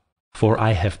Zakharov, For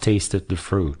I have tasted the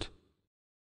fruit.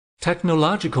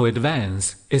 Technological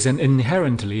advance is an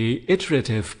inherently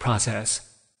iterative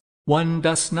process. One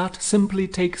does not simply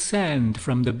take sand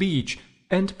from the beach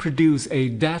and produce a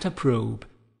data probe.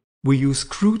 We use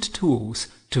crude tools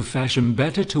to fashion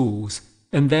better tools,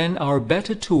 and then our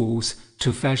better tools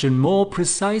to fashion more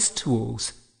precise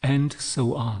tools, and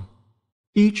so on.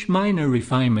 Each minor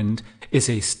refinement is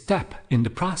a step in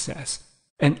the process,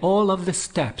 and all of the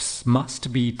steps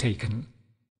must be taken.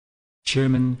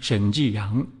 Chairman Shen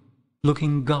Jiyang,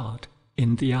 Looking God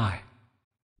in the Eye.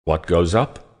 What goes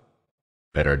up?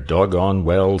 Better doggone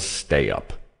well stay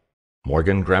up.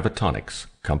 Morgan Gravitonics,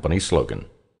 company slogan.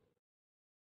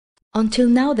 Until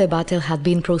now the battle had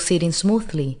been proceeding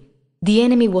smoothly. The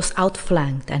enemy was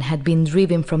outflanked and had been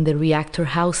driven from the reactor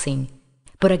housing,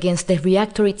 but against the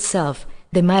reactor itself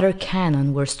the matter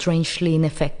cannon were strangely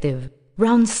ineffective.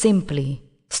 Rounds simply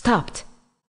stopped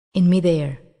in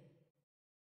midair.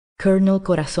 Colonel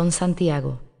Corazon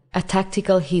Santiago, A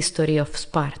Tactical History of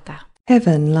Sparta.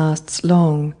 Heaven lasts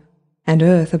long, and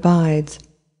earth abides.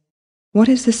 What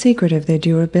is the secret of their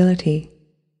durability?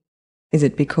 Is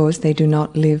it because they do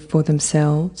not live for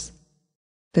themselves,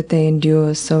 that they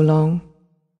endure so long?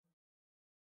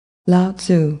 Lao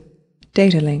Tzu,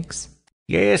 Data Links.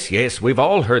 Yes, we've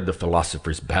all heard the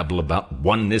philosophers babble about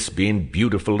oneness being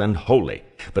beautiful and holy.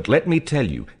 But let me tell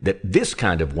you that this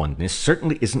kind of oneness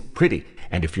certainly isn't pretty,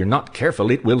 and if you're not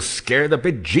careful, it will scare the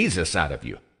bejesus out of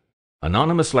you.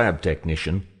 Anonymous lab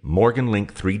technician, Morgan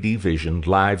Link 3D Vision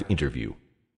live interview.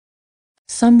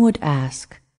 Some would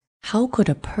ask, How could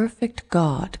a perfect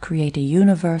God create a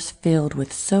universe filled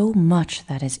with so much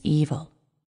that is evil?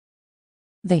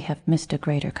 They have missed a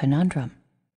greater conundrum.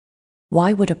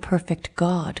 Why would a perfect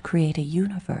God create a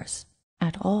universe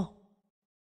at all?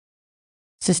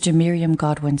 Sister Miriam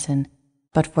Godwinson,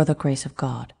 But for the Grace of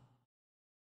God.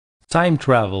 Time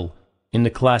travel, in the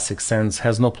classic sense,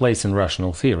 has no place in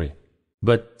rational theory,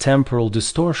 but temporal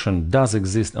distortion does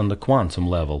exist on the quantum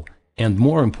level, and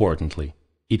more importantly,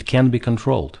 it can be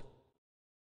controlled.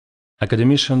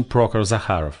 Academician Prokhor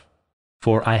Zakharov,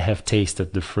 For I have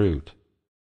tasted the fruit.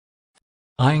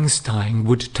 Einstein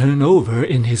would turn over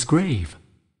in his grave.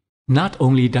 Not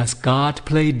only does God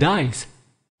play dice,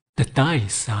 the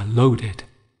dice are loaded.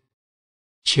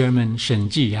 Chairman Shen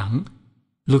Jiyang,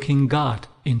 looking God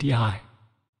in the eye.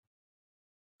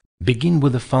 Begin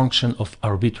with a function of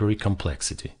arbitrary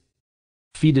complexity.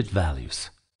 Feed it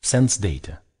values, sense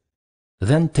data.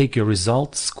 Then take your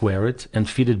result, square it, and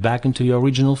feed it back into your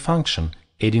original function,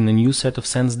 adding a new set of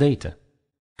sense data.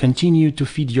 Continue to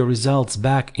feed your results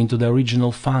back into the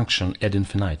original function ad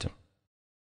infinitum.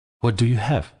 What do you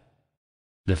have?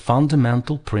 The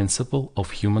fundamental principle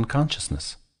of human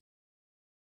consciousness.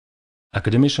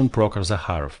 Academician Prokhor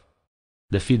Zakharov,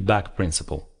 The Feedback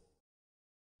Principle.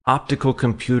 Optical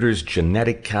computers,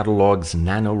 genetic catalogs,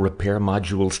 nano repair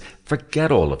modules,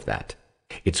 forget all of that.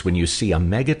 It's when you see a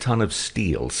megaton of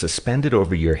steel suspended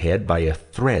over your head by a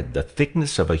thread the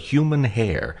thickness of a human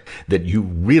hair that you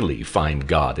really find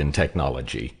God in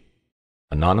technology.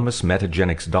 Anonymous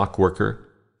Metagenics dock worker,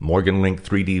 Morganlink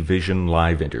 3D Vision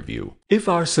live interview. If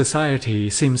our society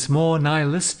seems more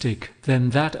nihilistic than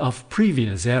that of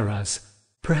previous eras,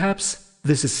 perhaps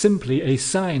this is simply a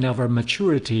sign of our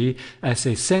maturity as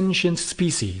a sentient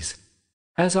species.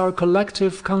 As our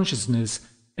collective consciousness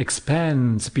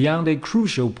expands beyond a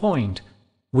crucial point,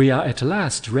 we are at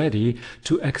last ready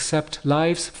to accept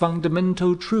life's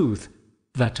fundamental truth,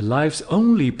 that life's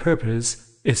only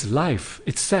purpose is life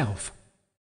itself.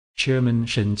 Chairman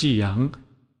Shen Jiyang,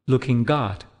 looking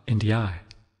God in the eye.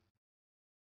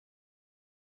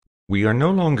 We are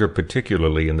no longer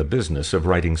particularly in the business of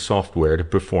writing software to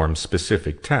perform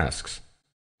specific tasks.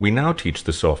 We now teach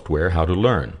the software how to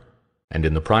learn, and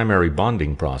in the primary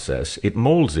bonding process, it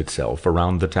molds itself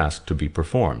around the task to be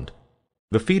performed.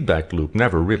 The feedback loop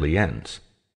never really ends,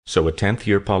 so a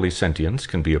 10th-year polysentience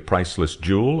can be a priceless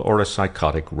jewel or a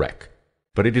psychotic wreck.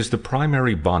 But it is the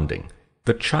primary bonding,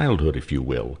 the childhood, if you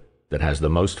will, that has the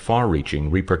most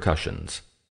far-reaching repercussions.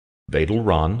 Vadel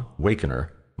Ron,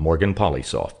 Wakener, Morgan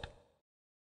Polysoft.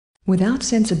 Without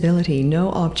sensibility, no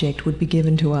object would be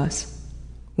given to us.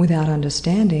 Without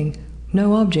understanding,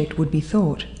 no object would be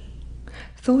thought.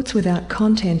 Thoughts without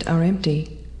content are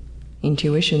empty.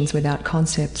 Intuitions without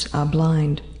concepts are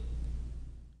blind.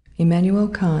 Immanuel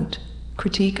Kant,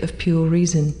 Critique of Pure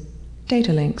Reason,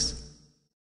 Data Links.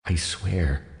 I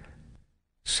swear,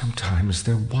 sometimes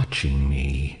they're watching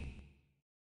me.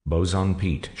 Boson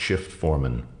Pete, Shift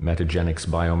Foreman, Metagenics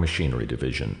Biomachinery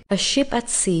Division. A ship at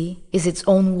sea is its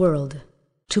own world.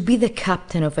 To be the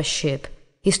captain of a ship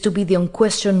is to be the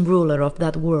unquestioned ruler of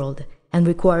that world, and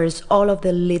requires all of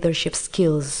the leadership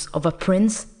skills of a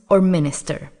prince or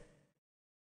minister.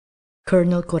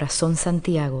 Colonel Corazon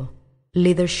Santiago,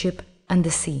 Leadership and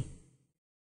the Sea.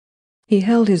 He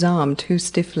held his arm too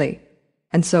stiffly,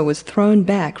 and so was thrown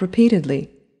back repeatedly,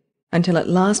 until at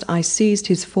last I seized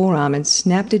his forearm and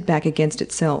snapped it back against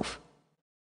itself.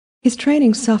 His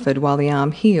training suffered while the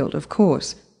arm healed, of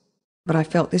course, but I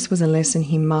felt this was a lesson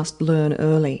he must learn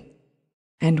early,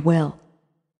 and well.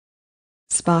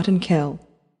 Spartan Kell,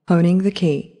 Honing the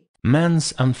Key.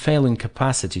 Man's unfailing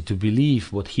capacity to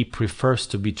believe what he prefers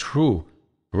to be true,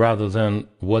 rather than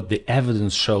what the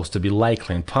evidence shows to be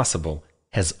likely and possible,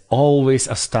 has always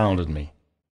astounded me.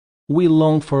 We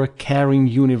long for a caring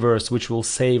universe which will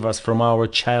save us from our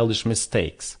childish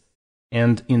mistakes,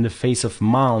 and in the face of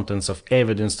mountains of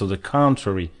evidence to the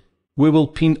contrary, we will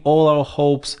pin all our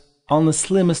hopes on the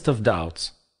slimmest of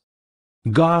doubts.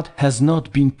 God has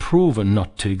not been proven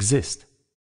not to exist.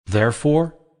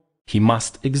 Therefore, he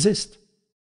must exist.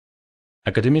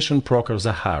 Academician Prokhor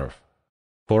Zakharov,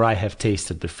 For I have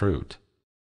tasted the fruit.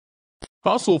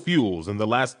 Fossil fuels in the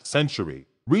last century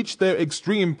reached their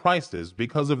extreme prices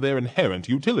because of their inherent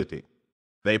utility.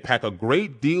 They pack a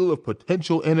great deal of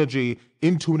potential energy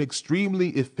into an extremely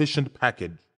efficient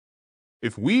package.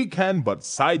 If we can but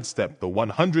sidestep the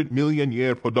 100 million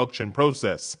year production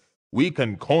process, we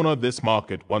can corner this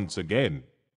market once again.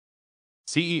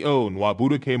 CEO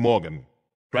Nwabuduke Morgan,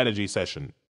 Strategy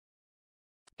Session.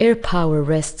 Air power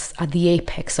rests at the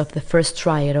apex of the first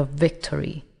triad of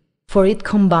victory, for it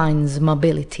combines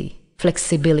mobility,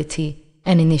 flexibility,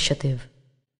 and initiative.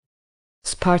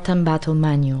 Spartan Battle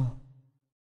Manual.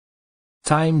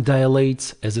 Time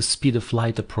dilates as the speed of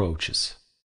light approaches.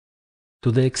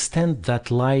 To the extent that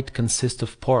light consists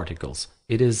of particles,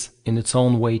 it is in its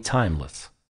own way timeless.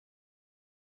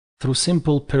 Through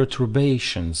simple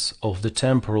perturbations of the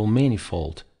temporal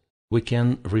manifold, we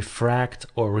can refract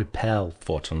or repel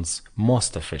photons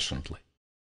most efficiently.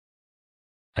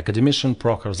 Academician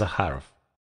Prokhor Zakharov.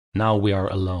 Now we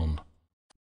are alone.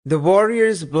 The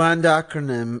warrior's bland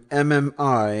acronym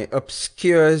MMI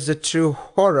obscures the true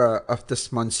horror of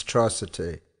this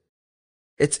monstrosity.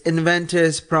 Its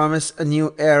inventors promise a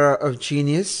new era of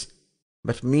genius,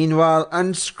 but meanwhile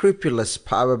unscrupulous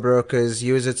power brokers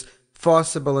use its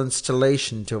forcible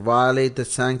installation to violate the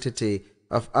sanctity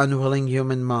of unwilling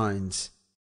human minds.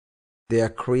 They are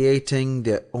creating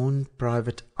their own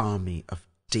private army of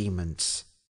demons.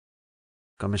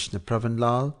 Commissioner Pravin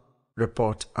Lal,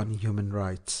 Report on Human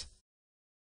Rights.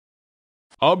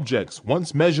 Objects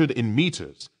once measured in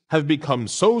meters have become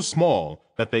so small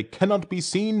that they cannot be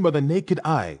seen by the naked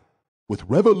eye, with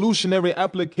revolutionary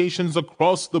applications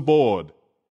across the board.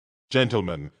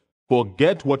 Gentlemen,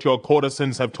 forget what your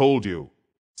courtesans have told you.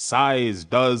 Size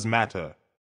does matter.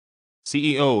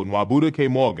 CEO Nwabudu K.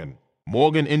 Morgan,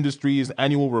 Morgan Industries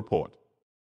Annual Report.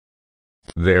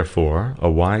 Therefore,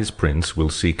 a wise prince will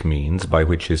seek means by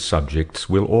which his subjects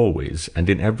will always and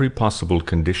in every possible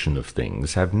condition of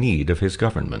things have need of his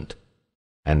government,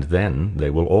 and then they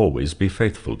will always be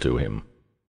faithful to him.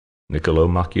 Niccolo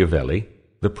Machiavelli,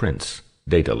 The Prince,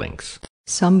 Data Links.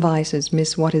 Some vices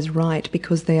miss what is right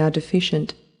because they are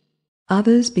deficient,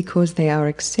 others because they are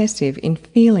excessive in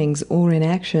feelings or in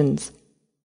actions,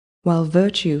 while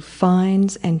virtue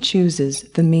finds and chooses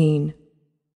the mean.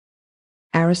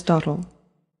 Aristotle,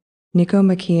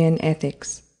 Nicomachean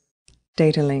Ethics,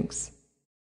 Data Links.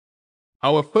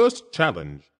 Our first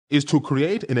challenge is to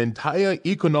create an entire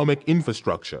economic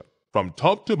infrastructure from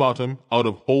top to bottom out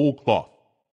of whole cloth.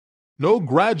 No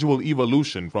gradual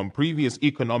evolution from previous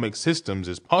economic systems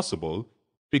is possible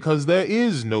because there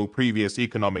is no previous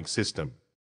economic system.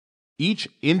 Each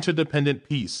interdependent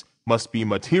piece must be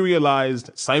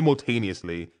materialized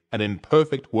simultaneously and in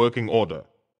perfect working order.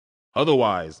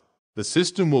 Otherwise, the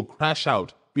system will crash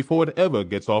out before it ever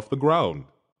gets off the ground.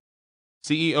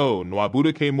 CEO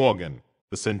Nwabudu K. Morgan,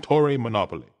 The Centauri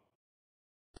Monopoly.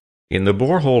 In the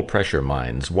borehole pressure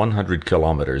mines 100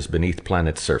 kilometers beneath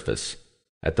planet's surface,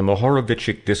 at the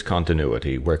Mohorovičić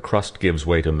discontinuity where crust gives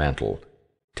way to mantle,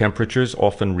 temperatures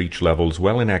often reach levels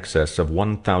well in excess of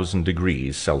 1,000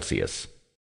 degrees Celsius.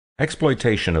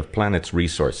 Exploitation of planet's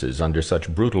resources under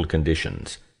such brutal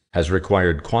conditions has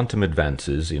required quantum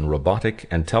advances in robotic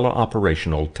and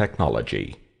teleoperational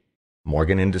technology.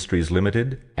 Morgan Industries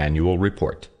Limited, Annual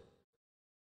Report.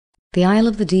 The Isle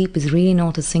of the Deep is really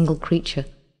not a single creature,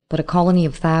 but a colony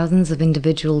of thousands of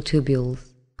individual tubules,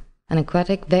 an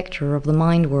aquatic vector of the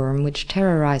mindworm which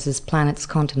terrorizes planet's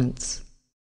continents.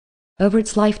 Over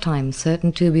its lifetime,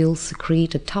 certain tubules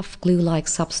secrete a tough glue-like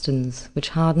substance which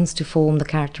hardens to form the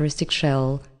characteristic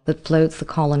shell that floats the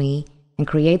colony and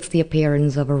creates the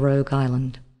appearance of a rogue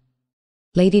island.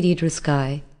 Lady Deirdre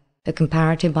Skye, A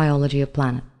Comparative Biology of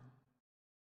Planet.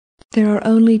 There are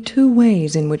only two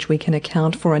ways in which we can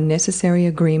account for a necessary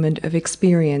agreement of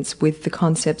experience with the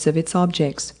concepts of its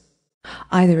objects.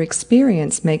 Either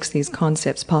experience makes these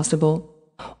concepts possible,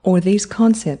 or these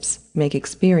concepts make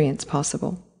experience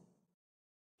possible.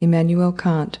 Immanuel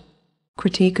Kant,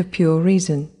 Critique of Pure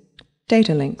Reason,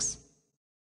 Data Links.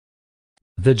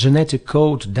 The genetic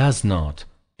code does not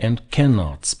and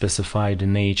cannot specify the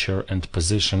nature and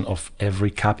position of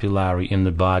every capillary in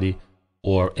the body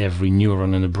or every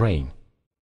neuron in the brain.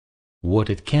 What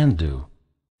it can do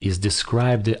is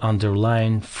describe the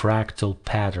underlying fractal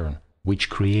pattern which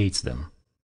creates them.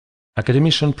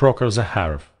 Academician Prokhor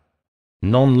Zakharov,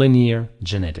 Nonlinear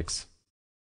Genetics.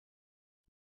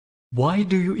 Why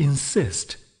do you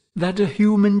insist that the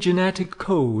human genetic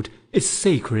code is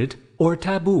sacred or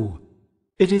taboo?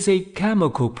 It is a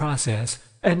chemical process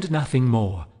and nothing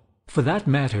more. For that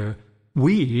matter,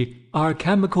 we are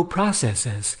chemical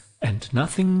processes and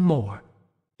nothing more.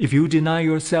 If you deny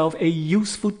yourself a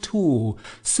useful tool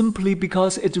simply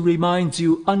because it reminds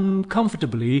you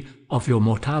uncomfortably of your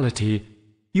mortality,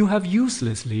 you have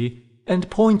uselessly and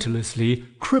pointlessly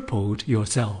crippled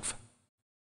yourself.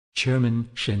 Chairman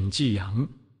Shen Jiyang,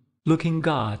 looking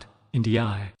God in the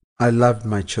eye. I loved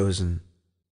my chosen.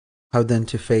 How then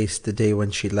to face the day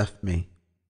when she left me?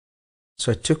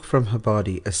 So I took from her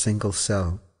body a single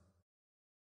cell,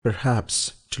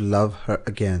 perhaps to love her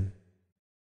again.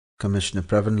 Commissioner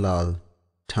Pravin Lal,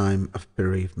 Time of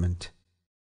Bereavement.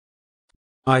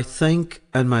 I think,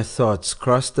 and my thoughts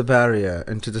cross the barrier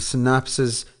into the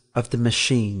synapses of the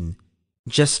machine,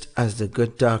 just as the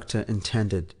good doctor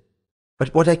intended.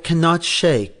 But what I cannot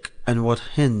shake, and what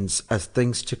hints at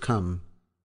things to come,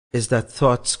 is that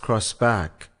thoughts cross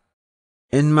back.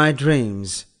 In my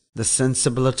dreams, the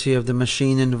sensibility of the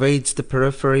machine invades the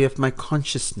periphery of my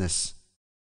consciousness.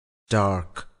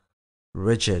 Dark,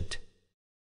 rigid,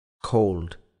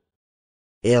 cold,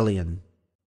 alien.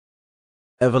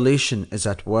 Evolution is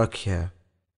at work here,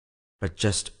 but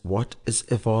just what is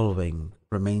evolving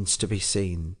remains to be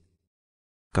seen.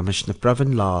 Commissioner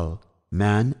Pravin Lal,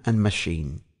 Man and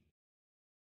Machine.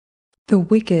 The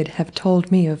wicked have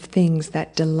told me of things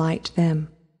that delight them,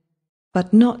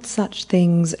 but not such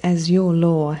things as your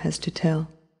law has to tell.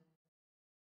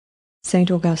 St.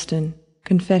 Augustine,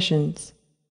 Confessions,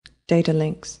 Data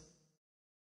Links.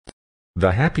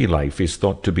 The happy life is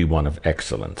thought to be one of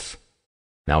excellence.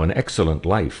 Now, an excellent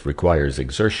life requires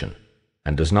exertion,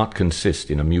 and does not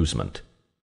consist in amusement.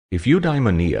 If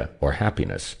eudaimonia, or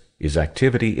happiness, is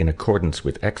activity in accordance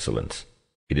with excellence,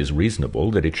 it is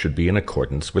reasonable that it should be in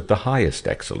accordance with the highest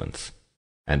excellence,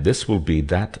 and this will be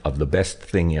that of the best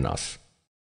thing in us.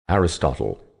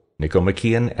 Aristotle,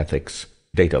 Nicomachean Ethics,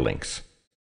 Data Links.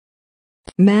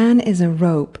 Man is a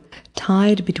rope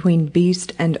tied between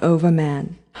beast and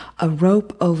overman, a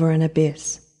rope over an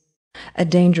abyss. A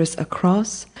dangerous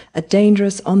across, a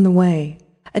dangerous on the way,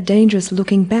 a dangerous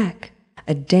looking back,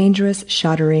 a dangerous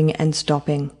shuddering and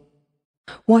stopping.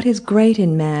 What is great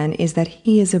in man is that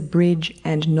he is a bridge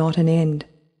and not an end.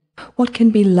 What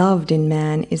can be loved in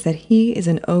man is that he is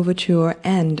an overture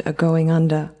and a going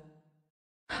under.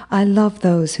 I love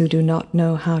those who do not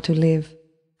know how to live,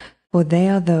 for they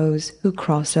are those who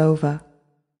cross over.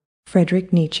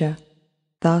 Friedrich Nietzsche.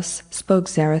 Thus spoke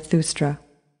Zarathustra.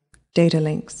 Data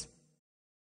Links.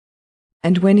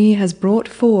 And when he has brought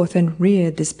forth and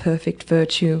reared this perfect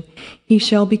virtue, he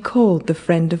shall be called the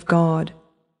friend of God.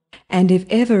 And if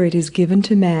ever it is given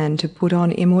to man to put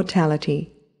on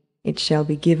immortality, it shall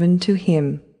be given to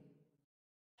him.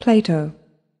 Plato,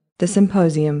 The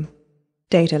Symposium,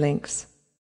 Data Links.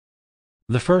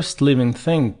 The first living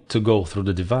thing to go through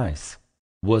the device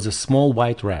was a small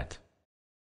white rat.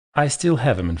 I still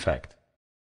have him, in fact.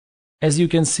 As you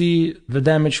can see, the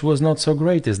damage was not so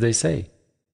great as they say.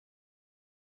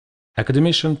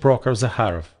 Academician Prokhor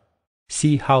Zakharov.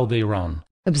 See how they run.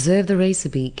 Observe the razor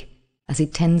beak as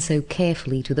it tends so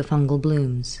carefully to the fungal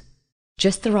blooms.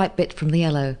 Just the right bit from the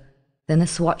yellow, then a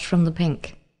swatch from the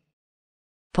pink.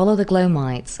 Follow the glow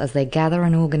mites as they gather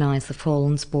and organize the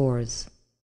fallen spores.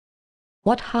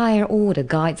 What higher order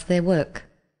guides their work?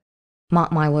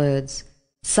 Mark my words,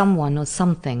 someone or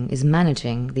something is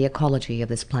managing the ecology of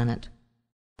this planet.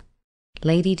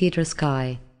 Lady Deirdre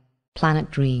Sky,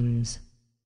 Planet Dreams.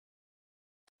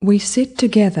 We sit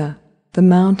together, the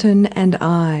mountain and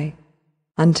I,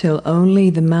 until only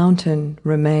the mountain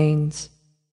remains.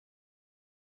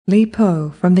 Li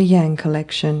Po from the Yang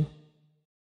Collection.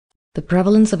 The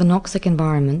prevalence of anoxic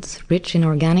environments, rich in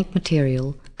organic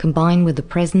material, combined with the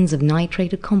presence of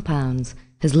nitrated compounds,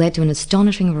 has led to an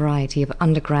astonishing variety of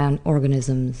underground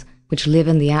organisms which live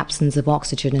in the absence of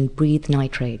oxygen and breathe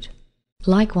nitrate.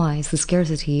 Likewise, the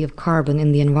scarcity of carbon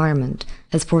in the environment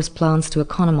has forced plants to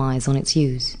economize on its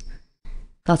use.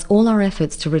 Thus, all our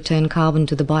efforts to return carbon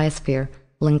to the biosphere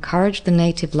will encourage the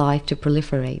native life to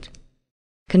proliferate.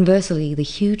 Conversely, the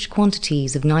huge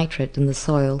quantities of nitrate in the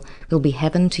soil will be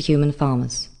heaven to human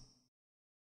farmers.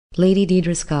 Lady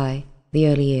Deirdre Sky, The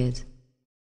Early Years.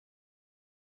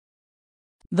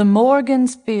 The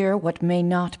Morgans fear what may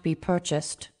not be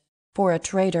purchased, for a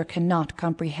trader cannot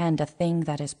comprehend a thing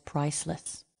that is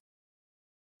priceless.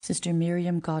 Sister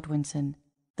Miriam Godwinson,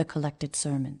 The Collected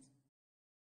Sermons.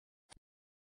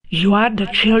 You are the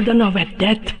children of a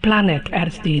dead planet,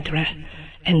 Earth Deirdre,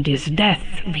 and this death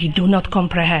we do not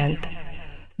comprehend.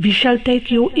 We shall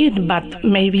take you in, but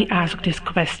may we ask this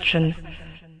question?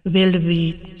 Will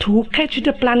we too catch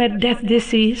the planet death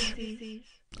disease?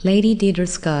 Lady Deirdre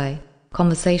Sky,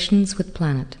 Conversations with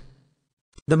Planet.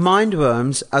 The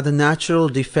mindworms are the natural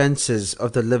defenses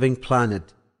of the living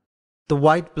planet, the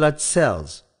white blood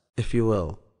cells, if you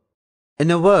will. In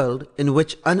a world in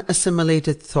which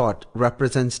unassimilated thought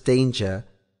represents danger,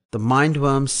 the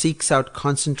mindworm seeks out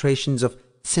concentrations of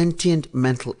sentient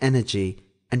mental energy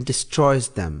and destroys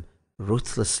them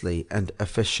ruthlessly and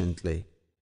efficiently.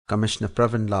 Commissioner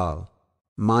Pravin Lal,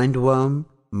 Mindworm,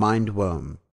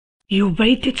 Mindworm. You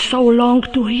waited so long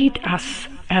to heed us,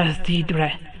 Earth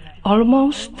Deirdre.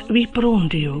 Almost we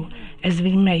pruned you, as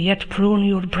we may yet prune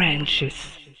your branches.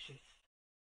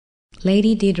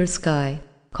 Lady Deirdre Sky,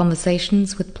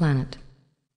 Conversations with Planet.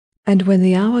 And when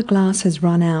the hourglass has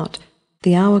run out,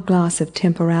 the hourglass of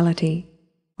temporality,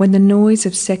 when the noise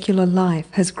of secular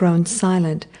life has grown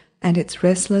silent and its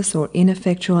restless or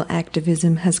ineffectual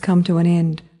activism has come to an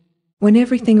end, when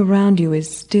everything around you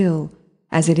is still,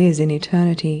 as it is in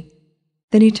eternity,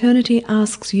 then eternity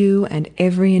asks you and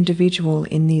every individual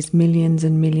in these millions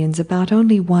and millions about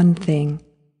only one thing: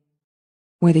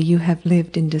 whether you have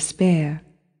lived in despair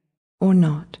or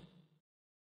not.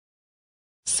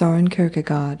 Soren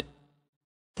Kierkegaard,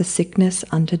 The Sickness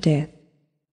Unto Death.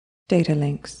 Data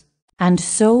links. And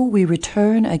so we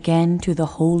return again to the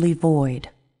holy void.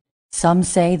 Some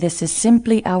say this is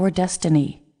simply our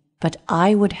destiny, but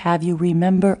I would have you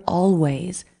remember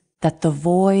always that the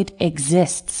void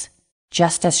exists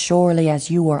just as surely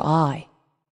as you or I.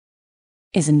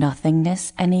 Is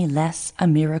nothingness any less a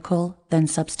miracle than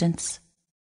substance?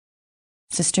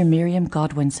 Sister Miriam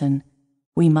Godwinson,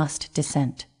 we must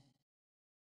dissent.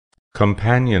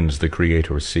 Companions the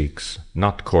Creator seeks,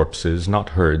 not corpses, not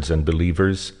herds and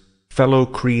believers. Fellow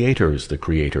creators the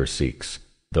Creator seeks,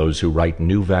 those who write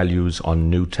new values on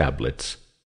new tablets.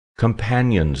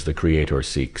 Companions the Creator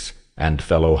seeks, and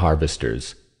fellow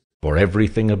harvesters, for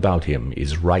everything about him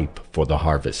is ripe for the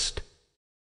harvest.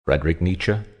 Friedrich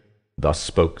Nietzsche, Thus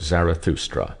Spoke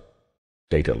Zarathustra.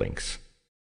 Data links.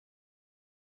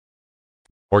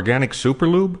 Organic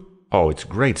superlube? Oh, it's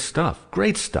great stuff,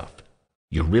 great stuff.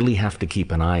 You really have to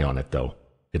keep an eye on it, though.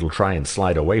 It'll try and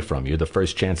slide away from you the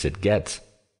first chance it gets.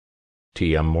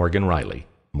 T.M. Morgan Riley,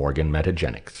 Morgan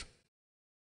Metagenics.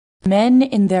 Men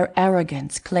in their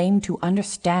arrogance claim to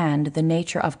understand the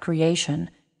nature of creation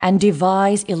and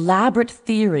devise elaborate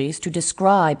theories to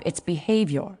describe its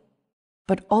behavior.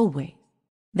 But always,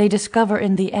 they discover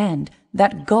in the end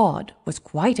that God was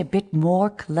quite a bit more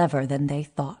clever than they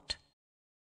thought.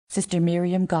 Sister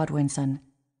Miriam Godwinson,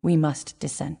 we must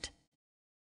dissent.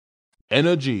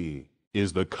 Energy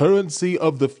is the currency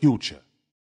of the future.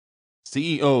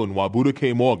 CEO Nwabudu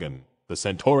K. Morgan, The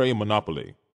Centauri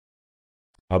Monopoly.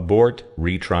 Abort,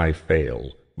 retry,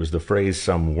 fail was the phrase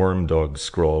some wormdog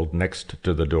scrawled next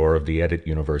to the door of the Edit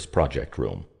Universe project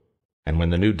room. And when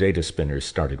the new data spinners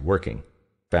started working,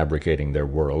 fabricating their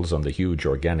worlds on the huge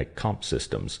organic comp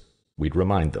systems, we'd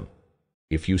remind them,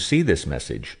 if you see this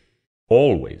message,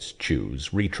 always choose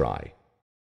retry.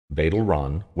 Badal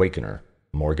Ron, Wakener,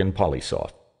 Morgan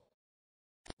Polysoft.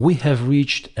 We have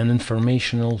reached an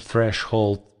informational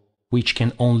threshold which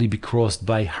can only be crossed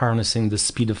by harnessing the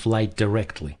speed of light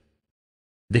directly.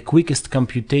 The quickest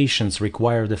computations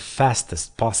require the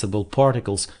fastest possible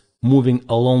particles moving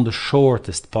along the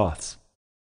shortest paths.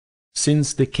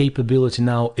 Since the capability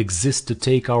now exists to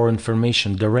take our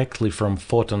information directly from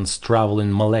photons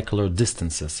traveling molecular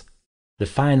distances, the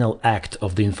final act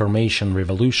of the information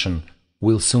revolution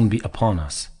will soon be upon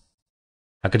us.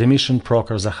 Academician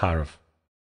Prokhor Zakharov,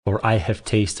 for I have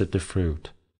tasted the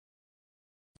fruit.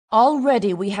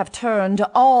 Already we have turned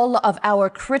all of our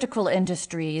critical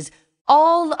industries,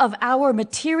 all of our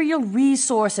material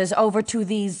resources over to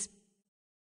these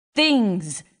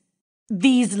things,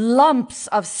 these lumps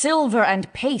of silver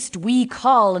and paste we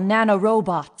call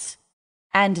nanorobots.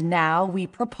 And now we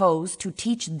propose to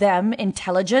teach them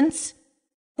intelligence?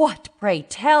 What, pray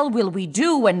tell, will we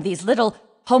do when these little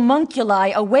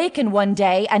homunculi awaken one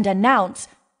day and announce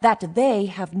that they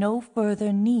have no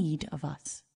further need of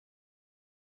us?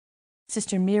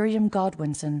 Sister Miriam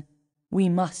Godwinson, we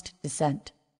must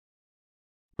dissent.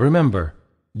 Remember,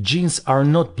 genes are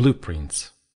not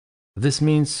blueprints. This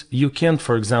means you can't,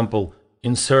 for example,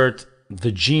 insert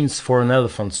the genes for an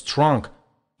elephant's trunk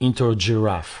into a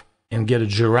giraffe and get a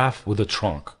giraffe with a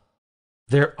trunk.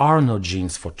 There are no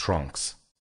genes for trunks.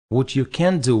 What you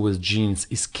can do with genes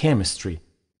is chemistry,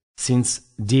 since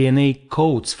DNA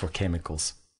codes for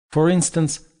chemicals. For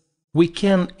instance, we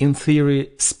can, in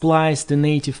theory, splice the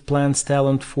native plant's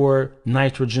talent for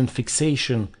nitrogen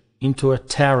fixation into a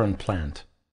Terran plant.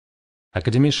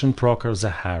 Academician Prokhor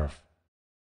Zakharov,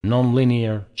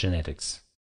 Nonlinear Genetics.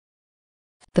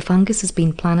 The fungus has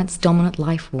been planet's dominant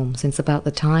life form since about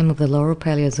the time of the Lower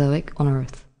Paleozoic on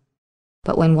Earth.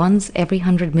 But when once every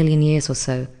 100 million years or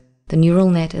so, the neural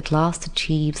net at last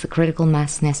achieves the critical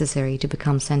mass necessary to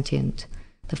become sentient,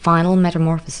 the final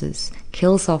metamorphosis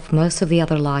kills off most of the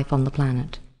other life on the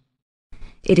planet.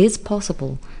 It is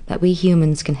possible that we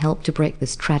humans can help to break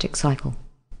this tragic cycle.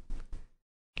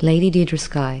 Lady Deirdre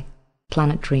Skye,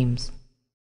 Planet Dreams.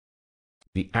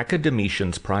 The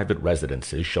academician's private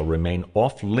residences shall remain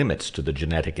off limits to the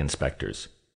genetic inspectors.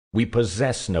 We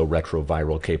possess no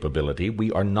retroviral capability, we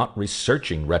are not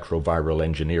researching retroviral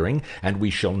engineering, and we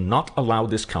shall not allow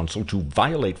this council to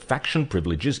violate faction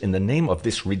privileges in the name of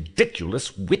this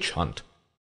ridiculous witch hunt.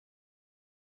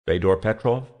 Fedor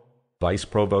Petrov, Vice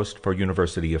Provost for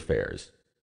University Affairs.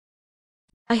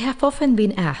 I have often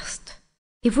been asked,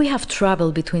 if we have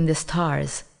traveled between the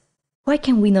stars, why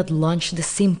can we not launch the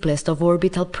simplest of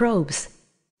orbital probes?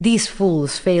 These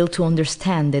fools fail to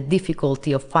understand the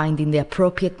difficulty of finding the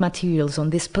appropriate materials on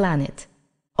this planet,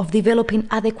 of developing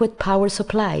adequate power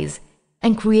supplies,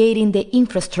 and creating the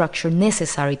infrastructure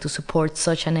necessary to support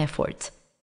such an effort.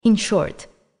 In short,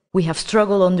 we have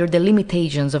struggled under the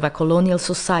limitations of a colonial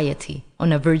society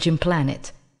on a virgin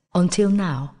planet, until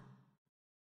now.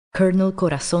 Colonel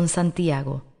Corazon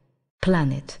Santiago,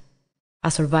 Planet, a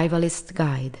Survivalist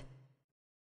Guide.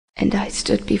 And I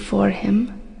stood before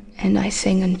him, and I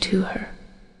sang unto her,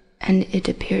 and it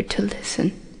appeared to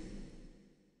listen.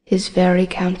 His very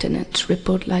countenance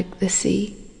rippled like the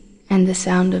sea, and the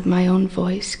sound of my own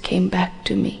voice came back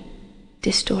to me,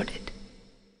 distorted.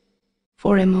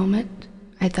 For a moment,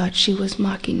 I thought she was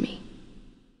mocking me,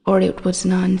 or it was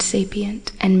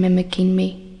non-sapient and mimicking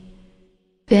me.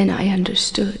 Then I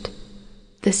understood.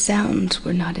 The sounds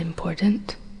were not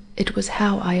important. It was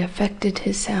how I affected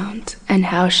his sounds and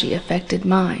how she affected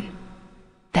mine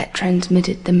that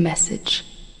transmitted the message.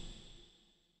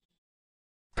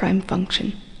 Prime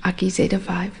function, Aki Zeta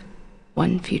 5,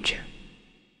 1 future.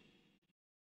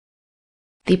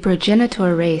 The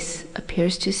progenitor race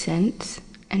appears to sense,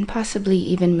 and possibly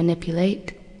even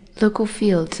manipulate, local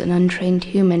fields an untrained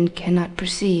human cannot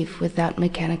perceive without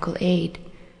mechanical aid,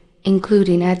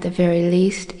 including at the very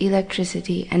least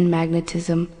electricity and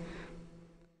magnetism.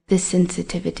 This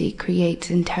sensitivity creates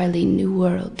entirely new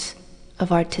worlds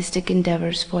of artistic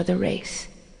endeavors for the race,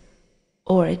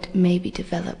 or it may be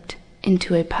developed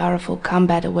into a powerful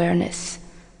combat awareness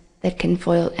that can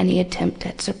foil any attempt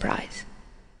at surprise.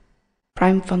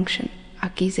 Prime function,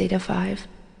 Aki Zeta 5,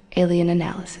 alien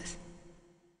analysis.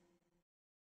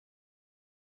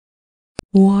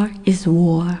 War is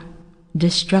war.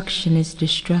 Destruction is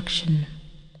destruction.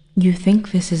 You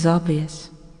think this is obvious,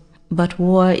 but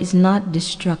war is not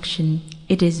destruction,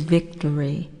 it is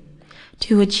victory.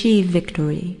 To achieve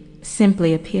victory,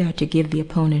 simply appear to give the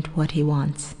opponent what he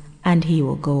wants, and he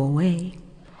will go away,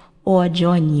 or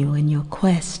join you in your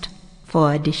quest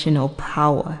for additional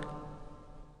power.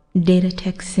 Data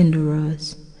tech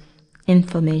cinderose.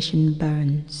 Information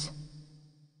burns.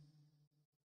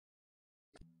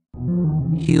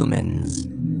 Humans.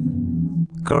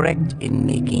 Correct in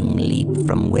making leap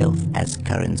from wealth as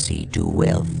currency to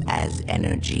wealth as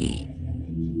energy.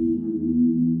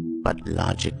 But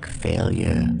logic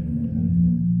failure.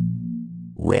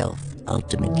 Wealth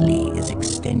ultimately is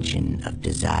extension of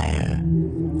desire,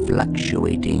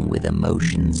 fluctuating with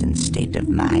emotions and state of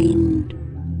mind.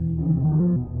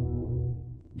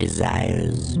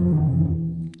 Desires,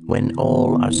 when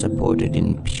all are supported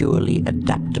in purely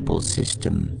adaptable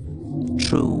system,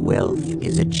 true wealth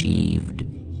is achieved.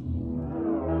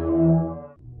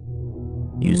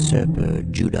 Usurper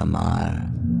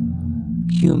Judamar,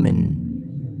 human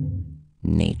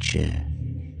nature.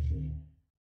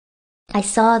 I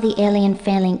saw the alien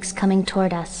phalanx coming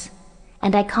toward us,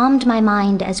 and I calmed my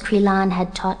mind as Krelan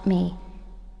had taught me.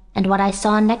 And what I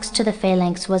saw next to the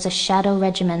phalanx was a shadow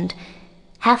regiment,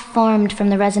 half-formed from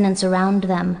the resonance around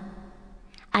them.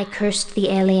 I cursed the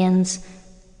aliens.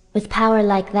 With power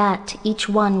like that, each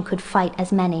one could fight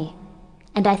as many,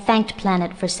 and I thanked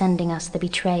Planet for sending us the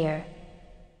betrayer.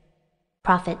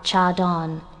 Prophet Cha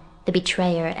Dawn, the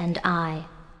betrayer, and I.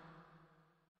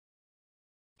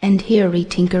 And here we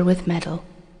tinker with metal,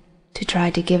 to try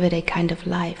to give it a kind of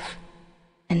life,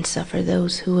 and suffer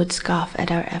those who would scoff at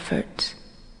our efforts.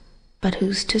 But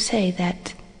who's to say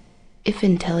that, if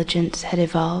intelligence had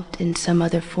evolved in some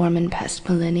other form in past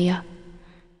millennia,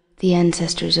 the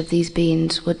ancestors of these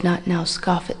beings would not now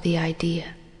scoff at the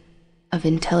idea of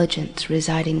intelligence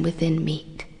residing within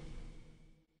meat.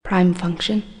 Prime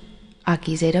function,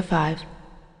 Aki Zeta 5,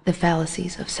 the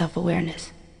fallacies of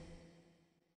self-awareness.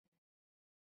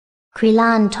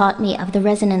 Krelan taught me of the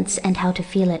resonance and how to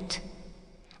feel it.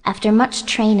 After much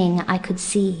training, I could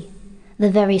see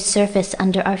the very surface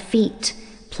under our feet,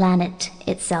 Planet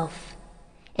itself,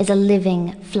 is a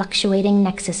living, fluctuating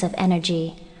nexus of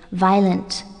energy,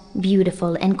 violent,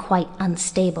 beautiful, and quite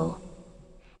unstable.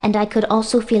 And I could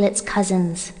also feel its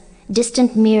cousins,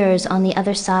 distant mirrors on the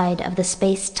other side of the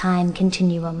space-time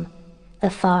continuum, the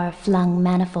far-flung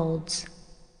manifolds.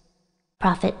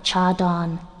 Prophet Cha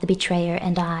Dawn, the betrayer,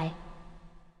 and I.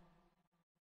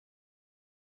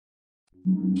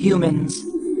 Humans.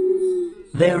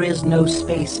 There is no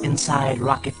space inside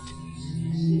rocket.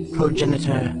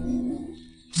 Progenitor.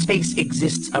 Space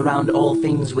exists around all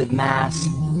things with mass.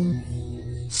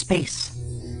 Space.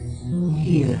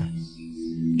 Here.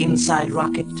 Inside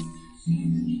rocket.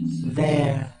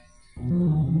 there.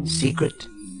 Secret,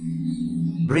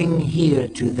 bring here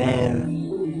to there.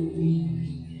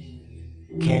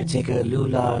 Caretaker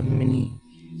Lula Mini.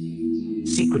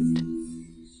 Secret,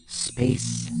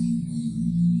 space.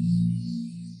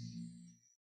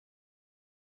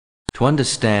 To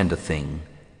understand a thing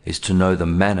is to know the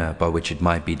manner by which it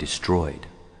might be destroyed.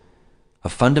 A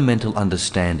fundamental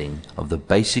understanding of the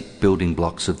basic building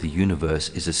blocks of the universe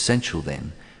is essential,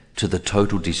 then, to the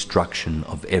total destruction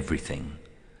of everything.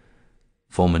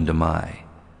 Forman Demai,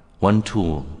 one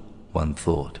tool, one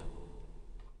thought.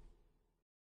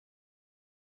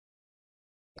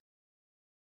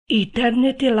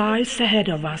 Eternity lies ahead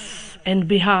of us and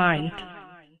behind.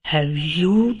 Have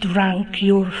you drunk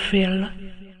your fill?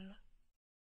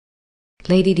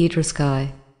 Lady Deirdre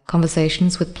Sky,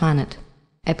 Conversations with Planet,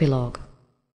 Epilogue.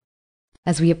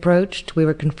 As we approached, we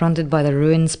were confronted by the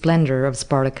ruined splendor of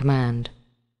Sparta Command.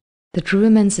 The true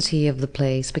immensity of the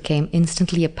place became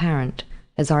instantly apparent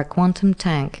as our quantum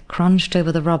tank crunched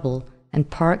over the rubble and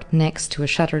parked next to a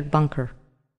shuttered bunker,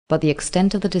 but the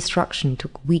extent of the destruction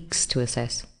took weeks to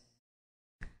assess.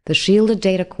 The shielded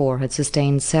data core had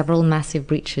sustained several massive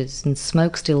breaches, and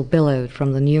smoke still billowed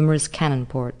from the numerous cannon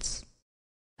ports.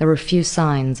 There were few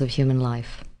signs of human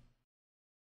life.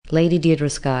 Lady Deirdre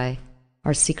Sky,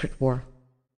 Our Secret War.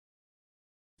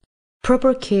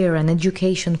 Proper care and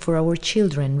education for our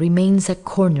children remains a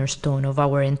cornerstone of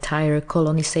our entire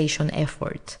colonization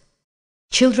effort.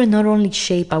 Children not only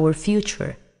shape our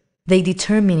future, they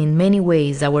determine in many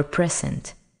ways our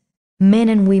present. Men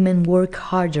and women work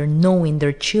harder knowing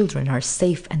their children are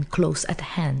safe and close at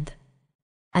hand.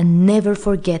 And never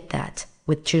forget that,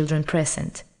 with children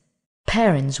present,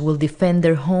 parents will defend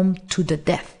their home to the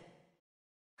death.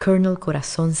 Colonel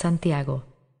Corazon Santiago,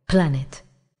 Planet,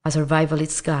 a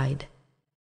Survivalist's Guide.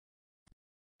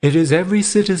 It is every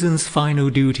citizen's final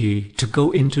duty to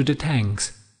go into the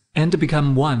tanks and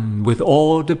become one with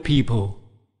all the people.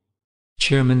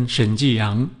 Chairman Shen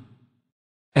Jiyang,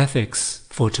 Ethics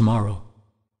for Tomorrow.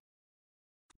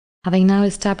 Having now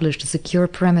established a secure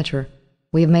perimeter,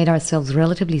 we have made ourselves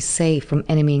relatively safe from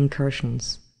enemy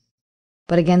incursions.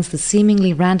 But against the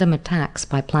seemingly random attacks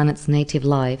by Planet's native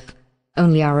life,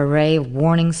 only our array of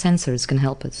warning sensors can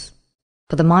help us.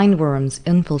 For the mindworms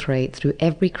infiltrate through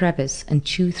every crevice and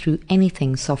chew through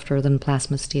anything softer than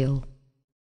plasma steel.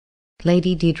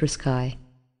 Lady Deirdre Sky,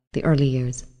 The Early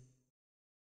Years.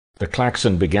 The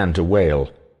klaxon began to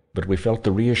wail, but we felt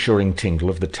the reassuring tingle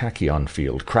of the tachyon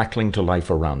field crackling to life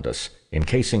around us,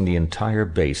 encasing the entire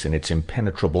base in its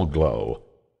impenetrable glow.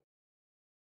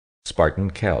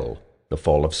 Spartan Kell, The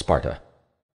Fall of Sparta.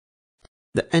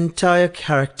 The entire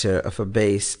character of a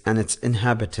base and its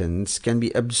inhabitants can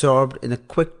be absorbed in a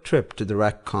quick trip to the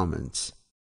Rack Commons.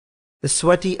 The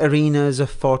sweaty arenas of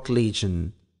Fort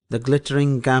Legion, the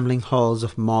glittering gambling halls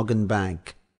of Morgan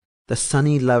Bank, the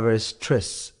sunny lovers'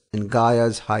 trysts in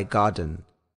Gaia's High Garden,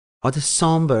 or the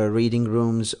somber reading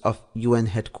rooms of UN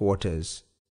headquarters.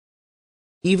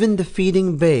 Even the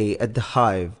feeding bay at the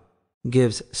Hive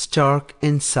gives stark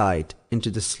insight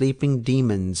into the sleeping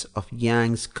demons of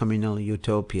Yang's communal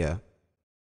utopia.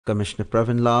 Commissioner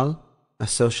Pravin Lal, A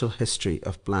Social History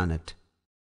of Planet.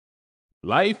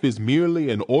 Life is merely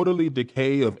an orderly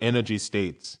decay of energy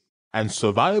states, and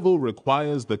survival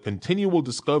requires the continual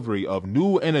discovery of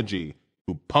new energy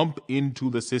to pump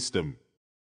into the system.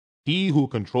 He who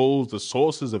controls the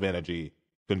sources of energy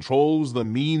controls the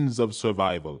means of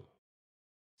survival.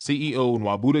 CEO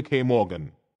Nwabuda K.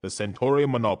 Morgan, The Centauri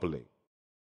Monopoly.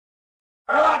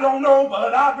 I don't know,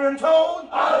 but I've been told.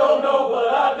 I don't know,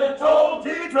 but I've been told.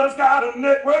 Deidre's got a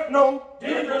network node.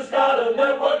 Deidre's got a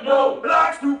network node.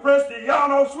 Likes to press the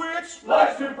on-off switch.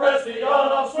 Likes to press the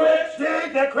on-off switch.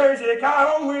 Dig that crazy guy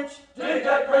on which. Dig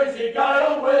that crazy guy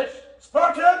on which.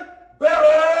 Spartan,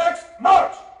 barracks,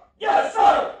 march. Yes,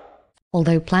 sir.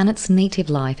 Although Planet's native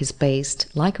life is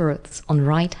based, like Earth's, on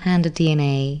right-handed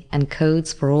DNA and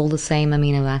codes for all the same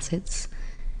amino acids,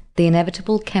 the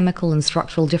inevitable chemical and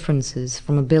structural differences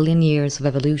from a billion years of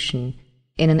evolution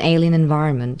in an alien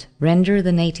environment render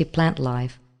the native plant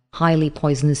life highly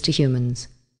poisonous to humans.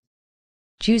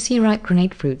 Juicy ripe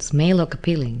grenade fruits may look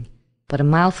appealing, but a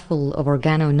mouthful of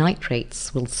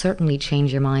organonitrates will certainly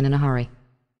change your mind in a hurry.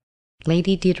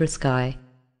 Lady Deirdre Sky,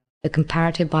 The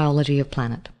Comparative Biology of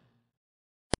Planet.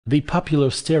 The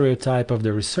popular stereotype of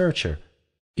the researcher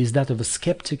is that of a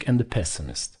skeptic and a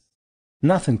pessimist.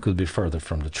 Nothing could be further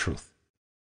from the truth.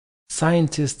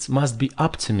 Scientists must be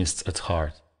optimists at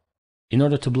heart, in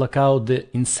order to block out the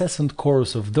incessant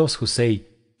chorus of those who say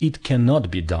it cannot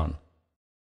be done.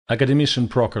 Academician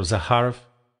Prokhor Zakharov,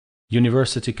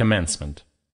 University Commencement.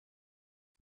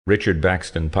 Richard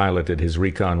Baxton piloted his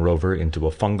recon rover into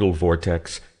a fungal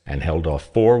vortex and held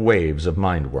off 4 waves of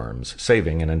mindworms,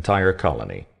 saving an entire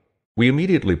colony. We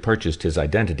immediately purchased his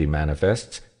identity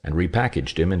manifests and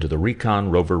repackaged him into the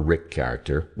Recon Rover Rick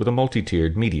character with a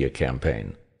multi-tiered media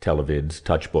campaign. Televids,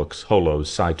 touchbooks, holos,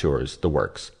 sci-tours, the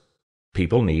works.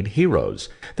 People need heroes.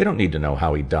 They don't need to know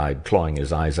how he died clawing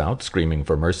his eyes out, screaming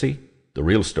for mercy. The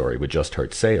real story would just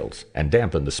hurt sales and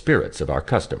dampen the spirits of our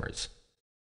customers.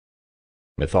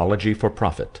 Mythology for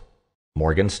Profit.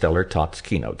 Morgan Stellar Tott's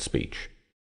keynote speech.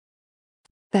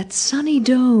 That sunny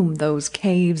dome, those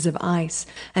caves of ice,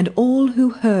 and all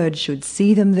who heard should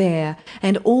see them there,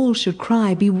 and all should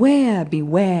cry, "Beware,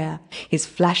 beware! His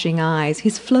flashing eyes,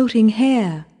 his floating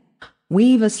hair!"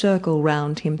 Weave a circle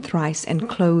round him thrice, and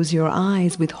close your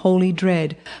eyes with holy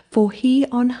dread, for he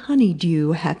on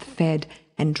honeydew hath fed,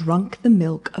 and drunk the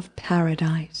milk of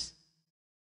paradise.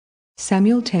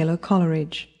 Samuel Taylor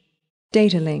Coleridge.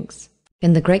 Data links.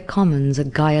 In the Great Commons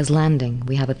at Gaia's Landing,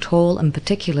 we have a tall and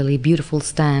particularly beautiful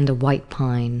stand of white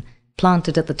pine,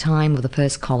 planted at the time of the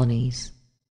first colonies.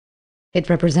 It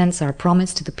represents our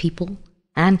promise to the people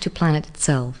and to planet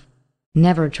itself,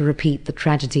 never to repeat the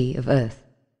tragedy of Earth.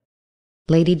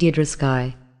 Lady Deirdre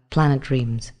Skye, Planet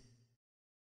Dreams.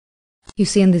 You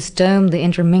see in this dome the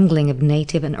intermingling of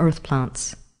native and earth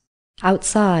plants.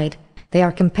 Outside, they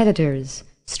are competitors,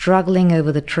 struggling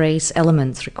over the trace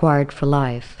elements required for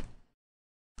life.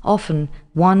 Often,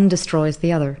 one destroys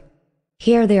the other.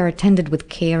 Here they are attended with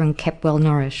care and kept well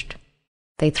nourished.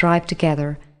 They thrive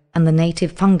together, and the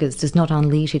native fungus does not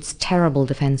unleash its terrible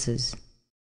defenses.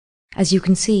 As you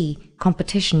can see,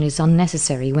 competition is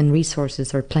unnecessary when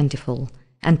resources are plentiful,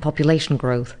 and population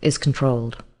growth is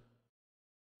controlled.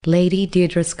 Lady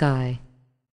Deirdre Skye,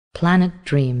 Planet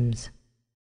Dreams.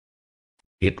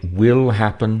 It will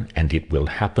happen, and it will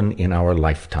happen in our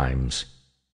lifetimes.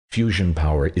 Fusion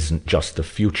power isn't just the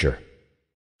future.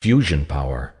 Fusion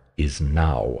power is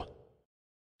now.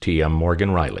 T.M.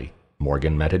 Morgan Riley,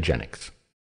 Morgan Metagenics.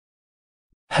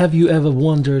 Have you ever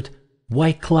wondered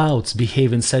why clouds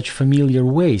behave in such familiar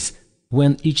ways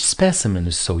when each specimen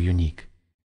is so unique?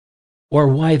 Or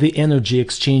why the energy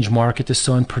exchange market is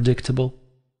so unpredictable?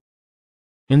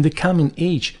 In the coming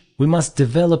age, we must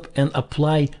develop and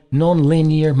apply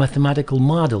non-linear mathematical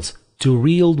models to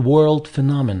real-world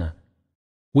phenomena.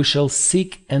 We shall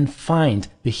seek and find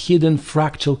the hidden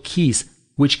fractal keys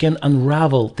which can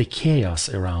unravel the chaos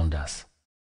around us.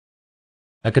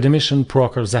 Academician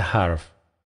Prokhor Zakharov,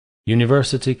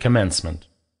 University Commencement.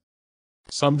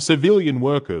 Some civilian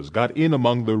workers got in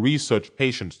among the research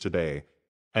patients today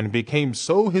and became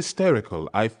so hysterical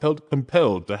I felt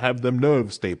compelled to have them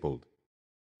nerve stapled.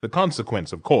 The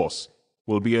consequence, of course,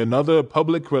 will be another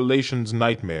public relations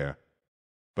nightmare.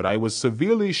 But I was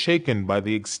severely shaken by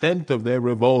the extent of their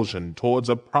revulsion towards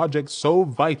a project so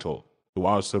vital to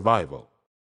our survival.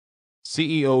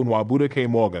 CEO Nwabuda K.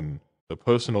 Morgan, The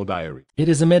Personal Diary. It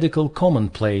is a medical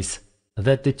commonplace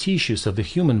that the tissues of the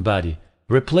human body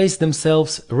replace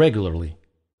themselves regularly,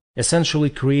 essentially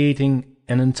creating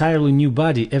an entirely new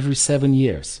body every 7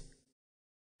 years.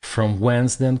 From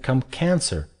whence then come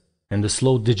cancer and the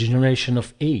slow degeneration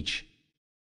of age?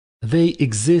 They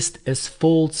exist as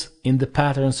faults in the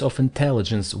patterns of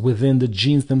intelligence within the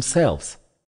genes themselves.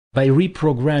 By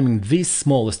reprogramming these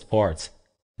smallest parts,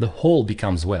 the whole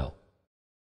becomes well.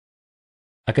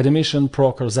 Academician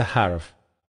Prokhor Zakharov,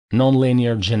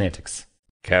 Nonlinear Genetics.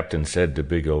 Captain said to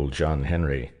big old John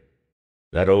Henry,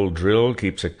 "That old drill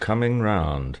keeps a coming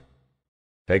round.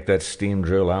 Take that steam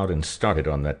drill out and start it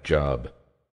on that job.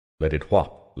 Let it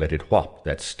whop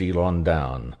that steel on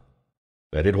down.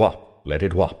 Let it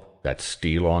whop that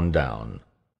steel on down."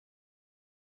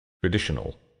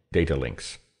 Traditional data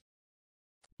links.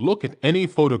 Look at any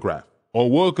photograph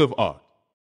or work of art.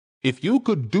 If you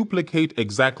could duplicate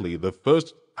exactly the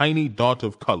first tiny dot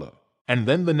of color, and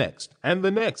then the next, and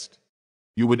the next,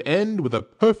 you would end with a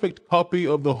perfect copy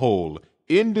of the whole,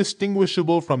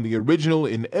 indistinguishable from the original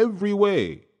in every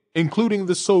way, including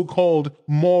the so-called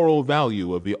moral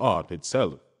value of the art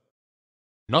itself.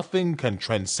 Nothing can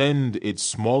transcend its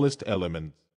smallest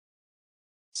element.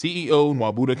 CEO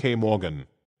Nwabuda K. Morgan,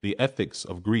 The Ethics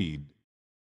of Greed.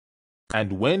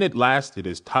 And when at last it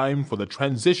is time for the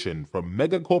transition from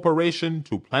megacorporation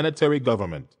to planetary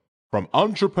government, from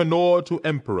entrepreneur to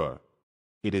emperor,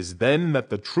 it is then that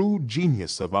the true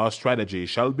genius of our strategy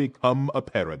shall become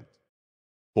apparent.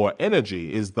 For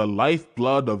energy is the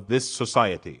lifeblood of this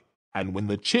society, and when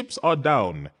the chips are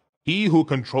down, he who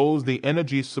controls the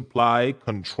energy supply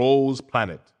controls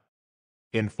planet.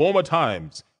 In former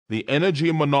times, the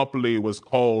energy monopoly was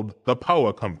called the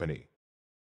power company.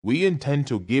 we intend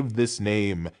to give this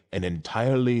name an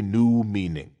entirely new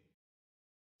meaning.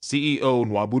 CEO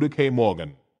Nwabudu K.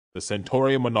 Morgan, the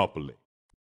Centauri Monopoly.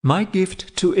 My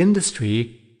gift to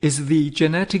industry is the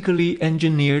genetically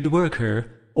engineered worker,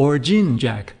 or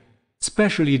Jinjack,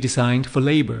 specially designed for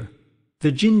labor.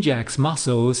 The Jinjack's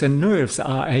muscles and nerves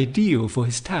are ideal for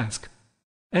his task,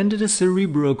 and the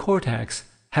cerebral cortex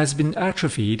has been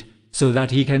atrophied so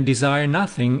that he can desire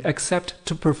nothing except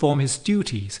to perform his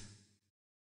duties.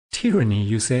 Tyranny,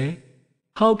 you say?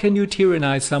 How can you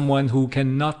tyrannize someone who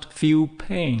cannot feel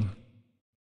pain?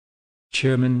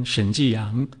 Chairman Shen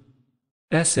Jiyang,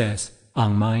 SS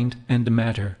on Mind and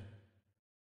Matter.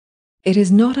 It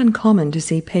is not uncommon to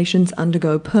see patients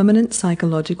undergo permanent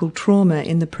psychological trauma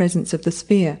in the presence of the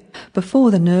sphere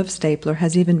before the nerve stapler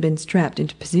has even been strapped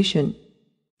into position.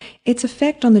 Its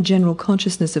effect on the general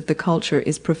consciousness of the culture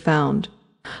is profound.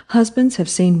 Husbands have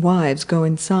seen wives go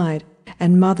inside,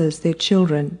 and mothers their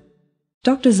children.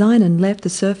 Dr. Zeinen left the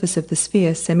surface of the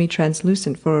sphere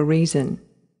semi-translucent for a reason.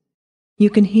 You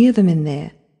can hear them in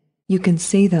there. You can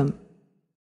see them.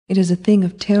 It is a thing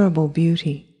of terrible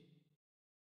beauty.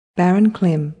 Baron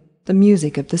Klim, The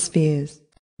Music of the Spheres.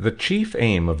 The chief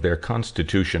aim of their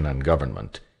constitution and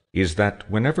government is that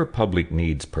whenever public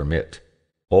needs permit,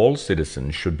 all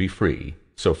citizens should be free,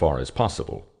 so far as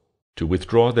possible, to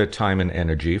withdraw their time and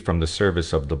energy from the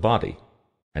service of the body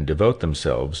and devote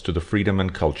themselves to the freedom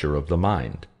and culture of the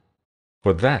mind.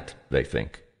 For that, they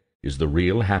think, is the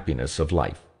real happiness of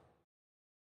life.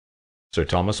 Sir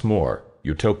Thomas More,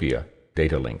 Utopia,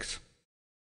 Data Links.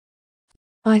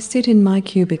 I sit in my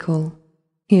cubicle,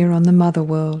 here on the mother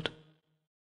world.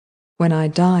 When I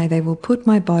die, they will put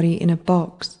my body in a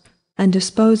box and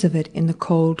dispose of it in the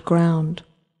cold ground.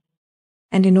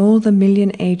 And in all the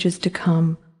million ages to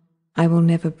come, I will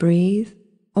never breathe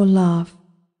or laugh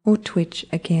or twitch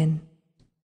again.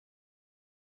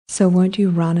 So won't you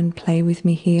run and play with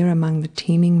me here among the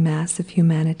teeming mass of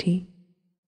humanity?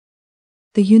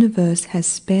 The universe has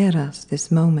spared us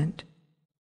this moment.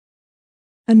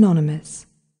 Anonymous.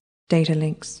 Data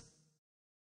Links.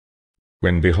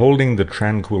 When beholding the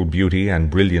tranquil beauty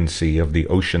and brilliancy of the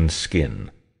ocean's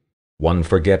skin, one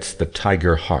forgets the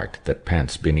tiger heart that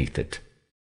pants beneath it,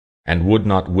 and would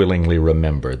not willingly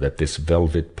remember that this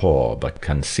velvet paw but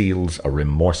conceals a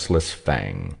remorseless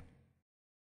fang.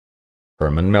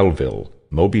 Herman Melville,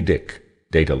 Moby Dick,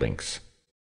 Data Links.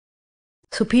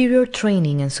 Superior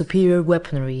training and superior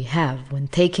weaponry have, when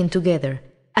taken together,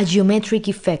 a geometric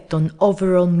effect on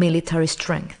overall military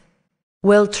strength.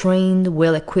 Well-trained,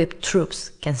 well-equipped troops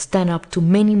can stand up to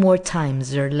many more times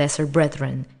their lesser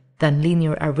brethren than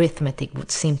linear arithmetic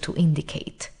would seem to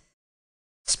indicate.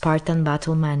 Spartan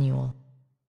Battle Manual.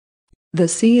 The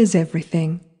sea is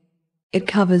everything. It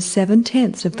covers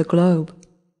 7/10 of the globe.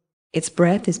 Its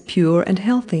breath is pure and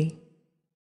healthy.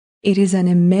 It is an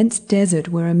immense desert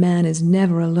where a man is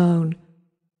never alone,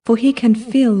 for he can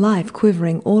feel life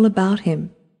quivering all about him.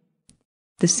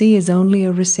 The sea is only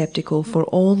a receptacle for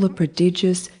all the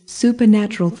prodigious,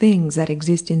 supernatural things that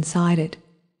exist inside it.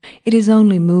 It is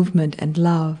only movement and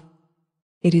love.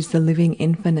 It is the living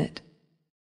infinite.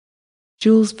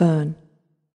 Jules Verne,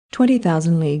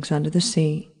 20,000 Leagues Under the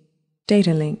Sea.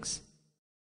 Data Links.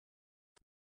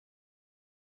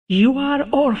 You are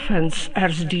orphans,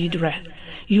 Earth-Deidre,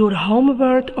 your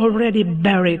homeworld already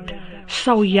buried,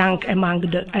 so young among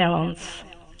the eons.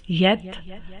 Yet,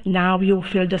 now you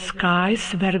fill the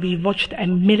skies where we watched a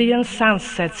million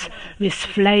sunsets with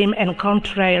flame and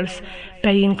contrails,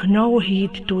 paying no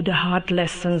heed to the hard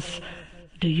lessons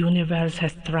the universe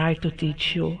has tried to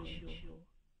teach you.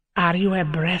 Are you a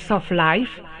breath of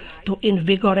life to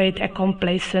invigorate a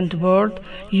complacent world,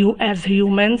 you as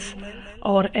humans,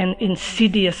 or an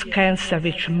insidious cancer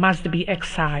which must be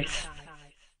excised?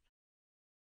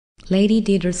 Lady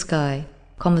Deidre Sky,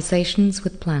 Conversations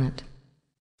with Planet.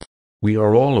 We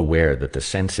are all aware that the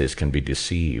senses can be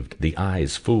deceived, the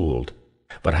eyes fooled.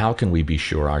 But how can we be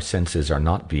sure our senses are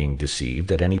not being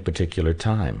deceived at any particular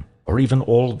time, or even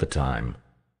all the time?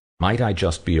 Might I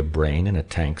just be a brain in a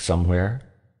tank somewhere,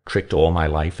 tricked all my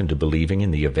life into believing in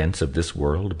the events of this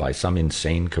world by some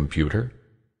insane computer?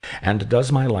 And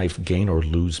does my life gain or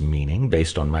lose meaning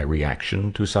based on my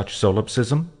reaction to such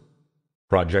solipsism?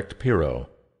 Project Piro,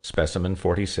 Specimen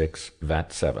 46,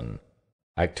 VAT 7.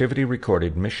 Activity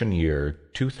recorded mission year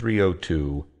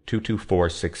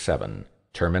 2302-22467.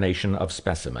 Termination of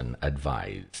specimen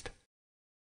advised.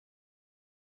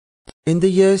 In the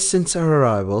years since our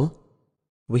arrival,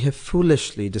 we have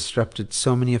foolishly disrupted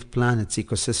so many of planet's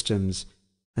ecosystems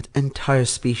that entire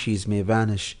species may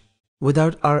vanish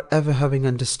without our ever having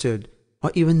understood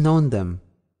or even known them.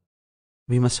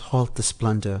 We must halt this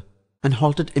blunder and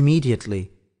halt it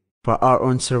immediately, for our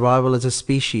own survival as a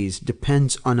species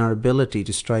depends on our ability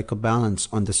to strike a balance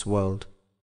on this world.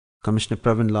 Commissioner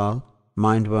Pravin Lal,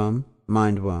 Mindworm,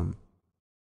 Mindworm.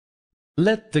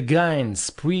 Let the Gains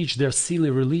preach their silly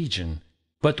religion,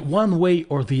 but one way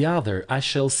or the other I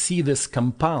shall see this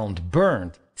compound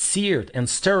burned, seared and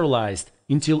sterilized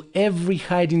until every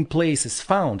hiding place is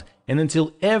found and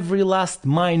until every last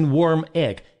mind-worm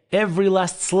egg, every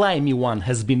last slimy one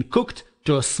has been cooked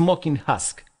to a smoking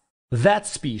husk. That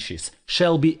species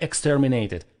shall be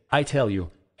exterminated, I tell you,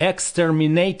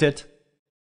 exterminated.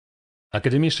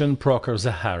 Academician Prokhor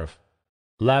Zakharov,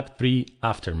 Lab 3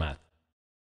 Aftermath.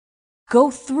 Go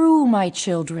through, my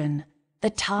children. The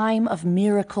time of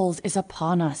miracles is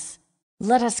upon us.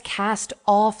 Let us cast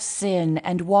off sin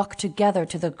and walk together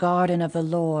to the garden of the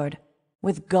Lord.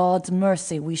 With God's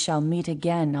mercy we shall meet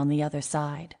again on the other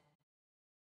side.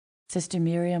 Sister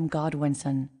Miriam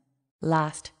Godwinson,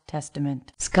 Last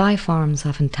Testament. Sky farms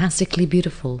are fantastically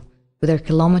beautiful, with their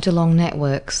kilometre-long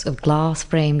networks of glass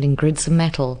framed in grids of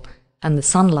metal and the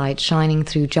sunlight shining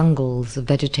through jungles of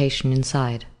vegetation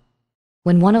inside.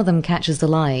 When one of them catches the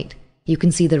light, you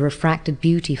can see the refracted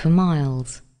beauty for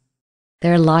miles.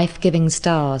 There are life-giving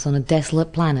stars on a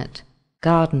desolate planet,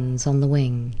 gardens on the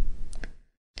wing.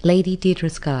 Lady Deirdre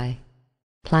Sky,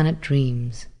 Planet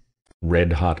Dreams.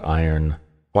 Red-hot iron,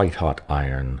 white-hot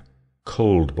iron,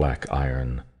 cold black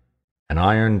iron, an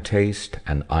iron taste,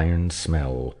 an iron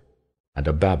smell, and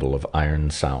a babble of iron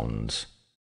sounds.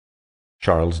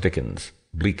 Charles Dickens,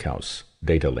 Bleak House,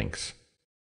 Data Links.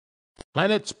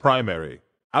 Planet's primary,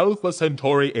 Alpha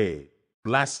Centauri A,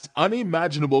 blasts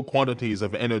unimaginable quantities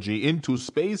of energy into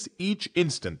space each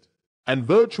instant, and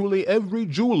virtually every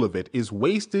joule of it is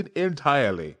wasted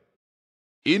entirely.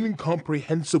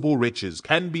 Incomprehensible riches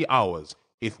can be ours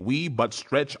if we but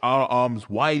stretch our arms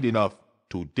wide enough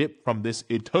to dip from this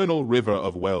eternal river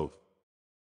of wealth.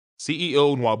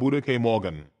 CEO Nwabuda K.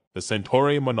 Morgan, The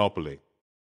Centauri Monopoly.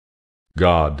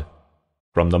 God,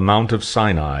 from the Mount of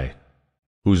Sinai,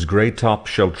 whose great top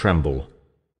shall tremble,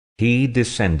 he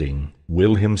descending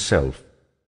will himself,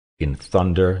 in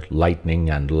thunder, lightning,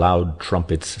 and loud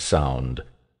trumpets' sound,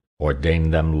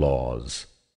 ordain them laws.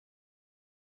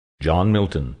 John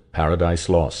Milton, Paradise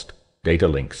Lost, Data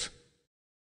Links.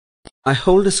 I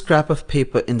hold a scrap of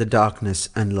paper in the darkness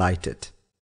and light it.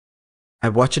 I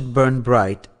watch it burn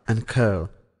bright and curl,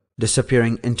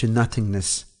 disappearing into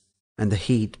nothingness, and the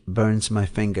heat burns my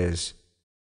fingers.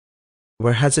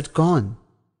 Where has it gone?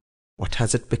 What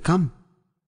has it become?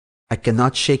 I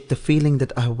cannot shake the feeling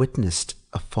that I witnessed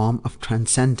a form of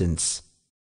transcendence.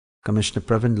 Commissioner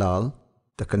Pravin Lal,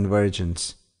 The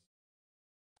Convergence.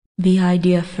 The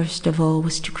idea, first of all,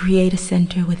 was to create a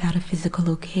center without a physical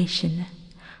location,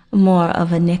 more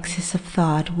of a nexus of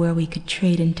thought where we could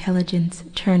trade intelligence,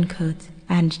 turncoats,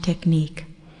 and technique.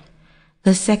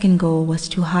 The second goal was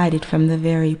to hide it from the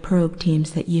very probe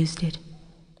teams that used it.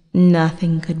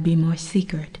 Nothing could be more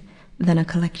secret than a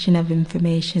collection of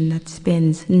information that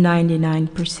spends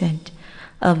 99%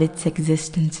 of its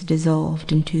existence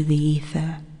dissolved into the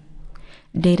ether.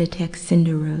 Datatech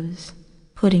Cinder Rose,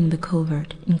 putting the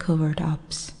covert in covert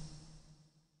ops.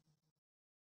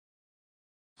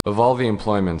 Of all the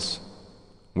employments,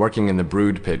 working in the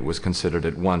brood pit was considered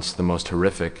at once the most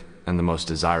horrific and the most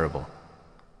desirable.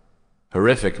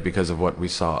 Horrific because of what we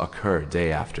saw occur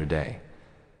day after day,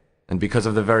 and because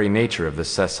of the very nature of the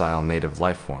sessile native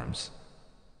life forms.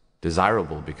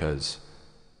 Desirable because,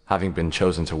 having been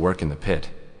chosen to work in the pit,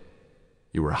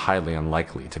 you were highly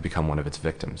unlikely to become one of its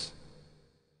victims.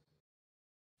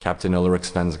 Captain Ulrich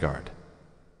Svensgaard,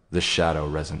 The Shadow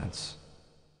Resonance.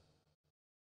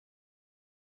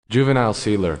 Juvenile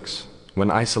sea lurks,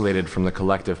 when isolated from the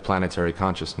collective planetary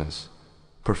consciousness,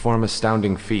 perform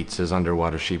astounding feats as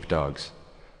underwater sheepdogs.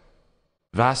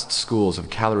 Vast schools of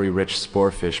calorie-rich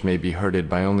sporefish may be herded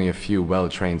by only a few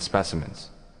well-trained specimens.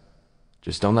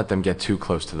 Just don't let them get too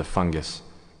close to the fungus,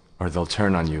 or they'll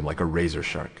turn on you like a razor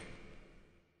shark.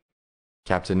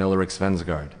 Captain Ulrich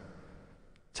Svensgaard,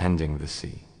 Tending the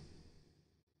Sea.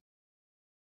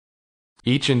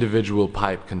 Each individual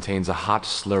pipe contains a hot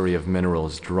slurry of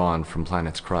minerals drawn from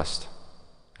planet's crust,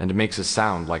 and makes a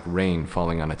sound like rain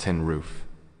falling on a tin roof.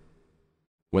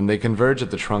 When they converge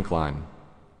at the trunk line,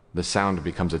 the sound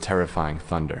becomes a terrifying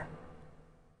thunder,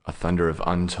 a thunder of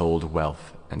untold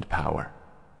wealth and power.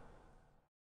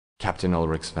 Captain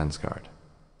Ulrich Svensgaard,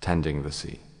 Tending the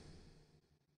Sea.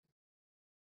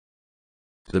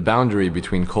 The boundary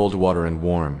between cold water and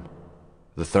warm,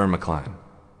 the thermocline,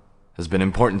 has been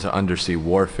important to undersea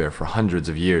warfare for hundreds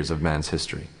of years of man's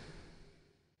history.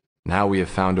 Now we have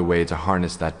found a way to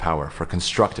harness that power for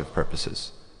constructive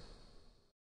purposes.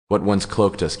 What once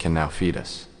cloaked us can now feed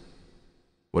us.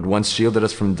 What once shielded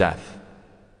us from death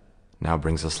now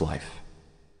brings us life.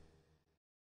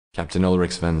 Captain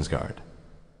Ulrich Svensgaard,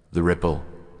 The Ripple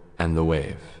and the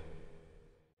Wave.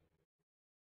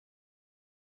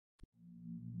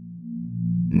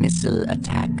 Missile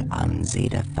attack on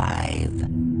Zeta 5.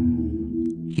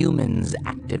 Humans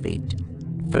activate.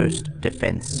 First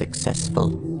defense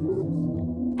successful.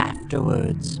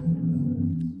 Afterwards,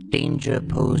 danger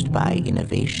posed by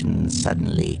innovation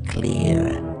suddenly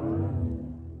clear.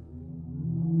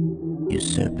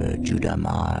 Usurper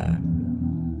Judamar.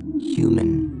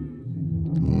 Human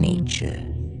nature.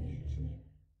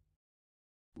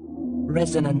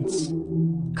 Resonance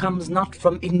comes not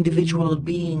from individual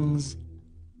beings,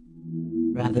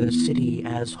 rather city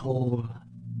as whole.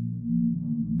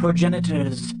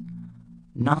 Progenitors,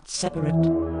 not separate,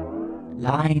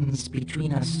 lines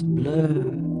between us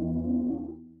blur.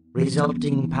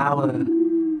 Resulting power,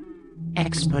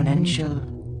 exponential.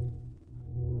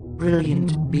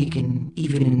 Brilliant beacon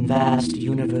even in vast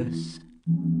universe.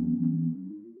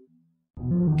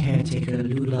 Caretaker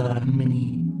Lula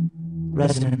Mini,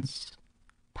 resonance,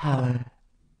 power.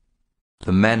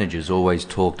 The managers always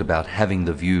talked about having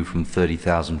the view from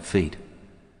 30,000 feet.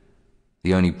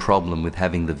 The only problem with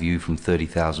having the view from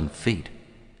 30,000 feet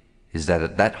is that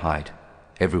at that height,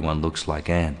 everyone looks like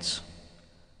ants.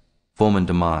 Foreman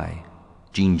DeMai,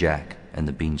 Jean Jack, and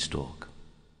the Beanstalk.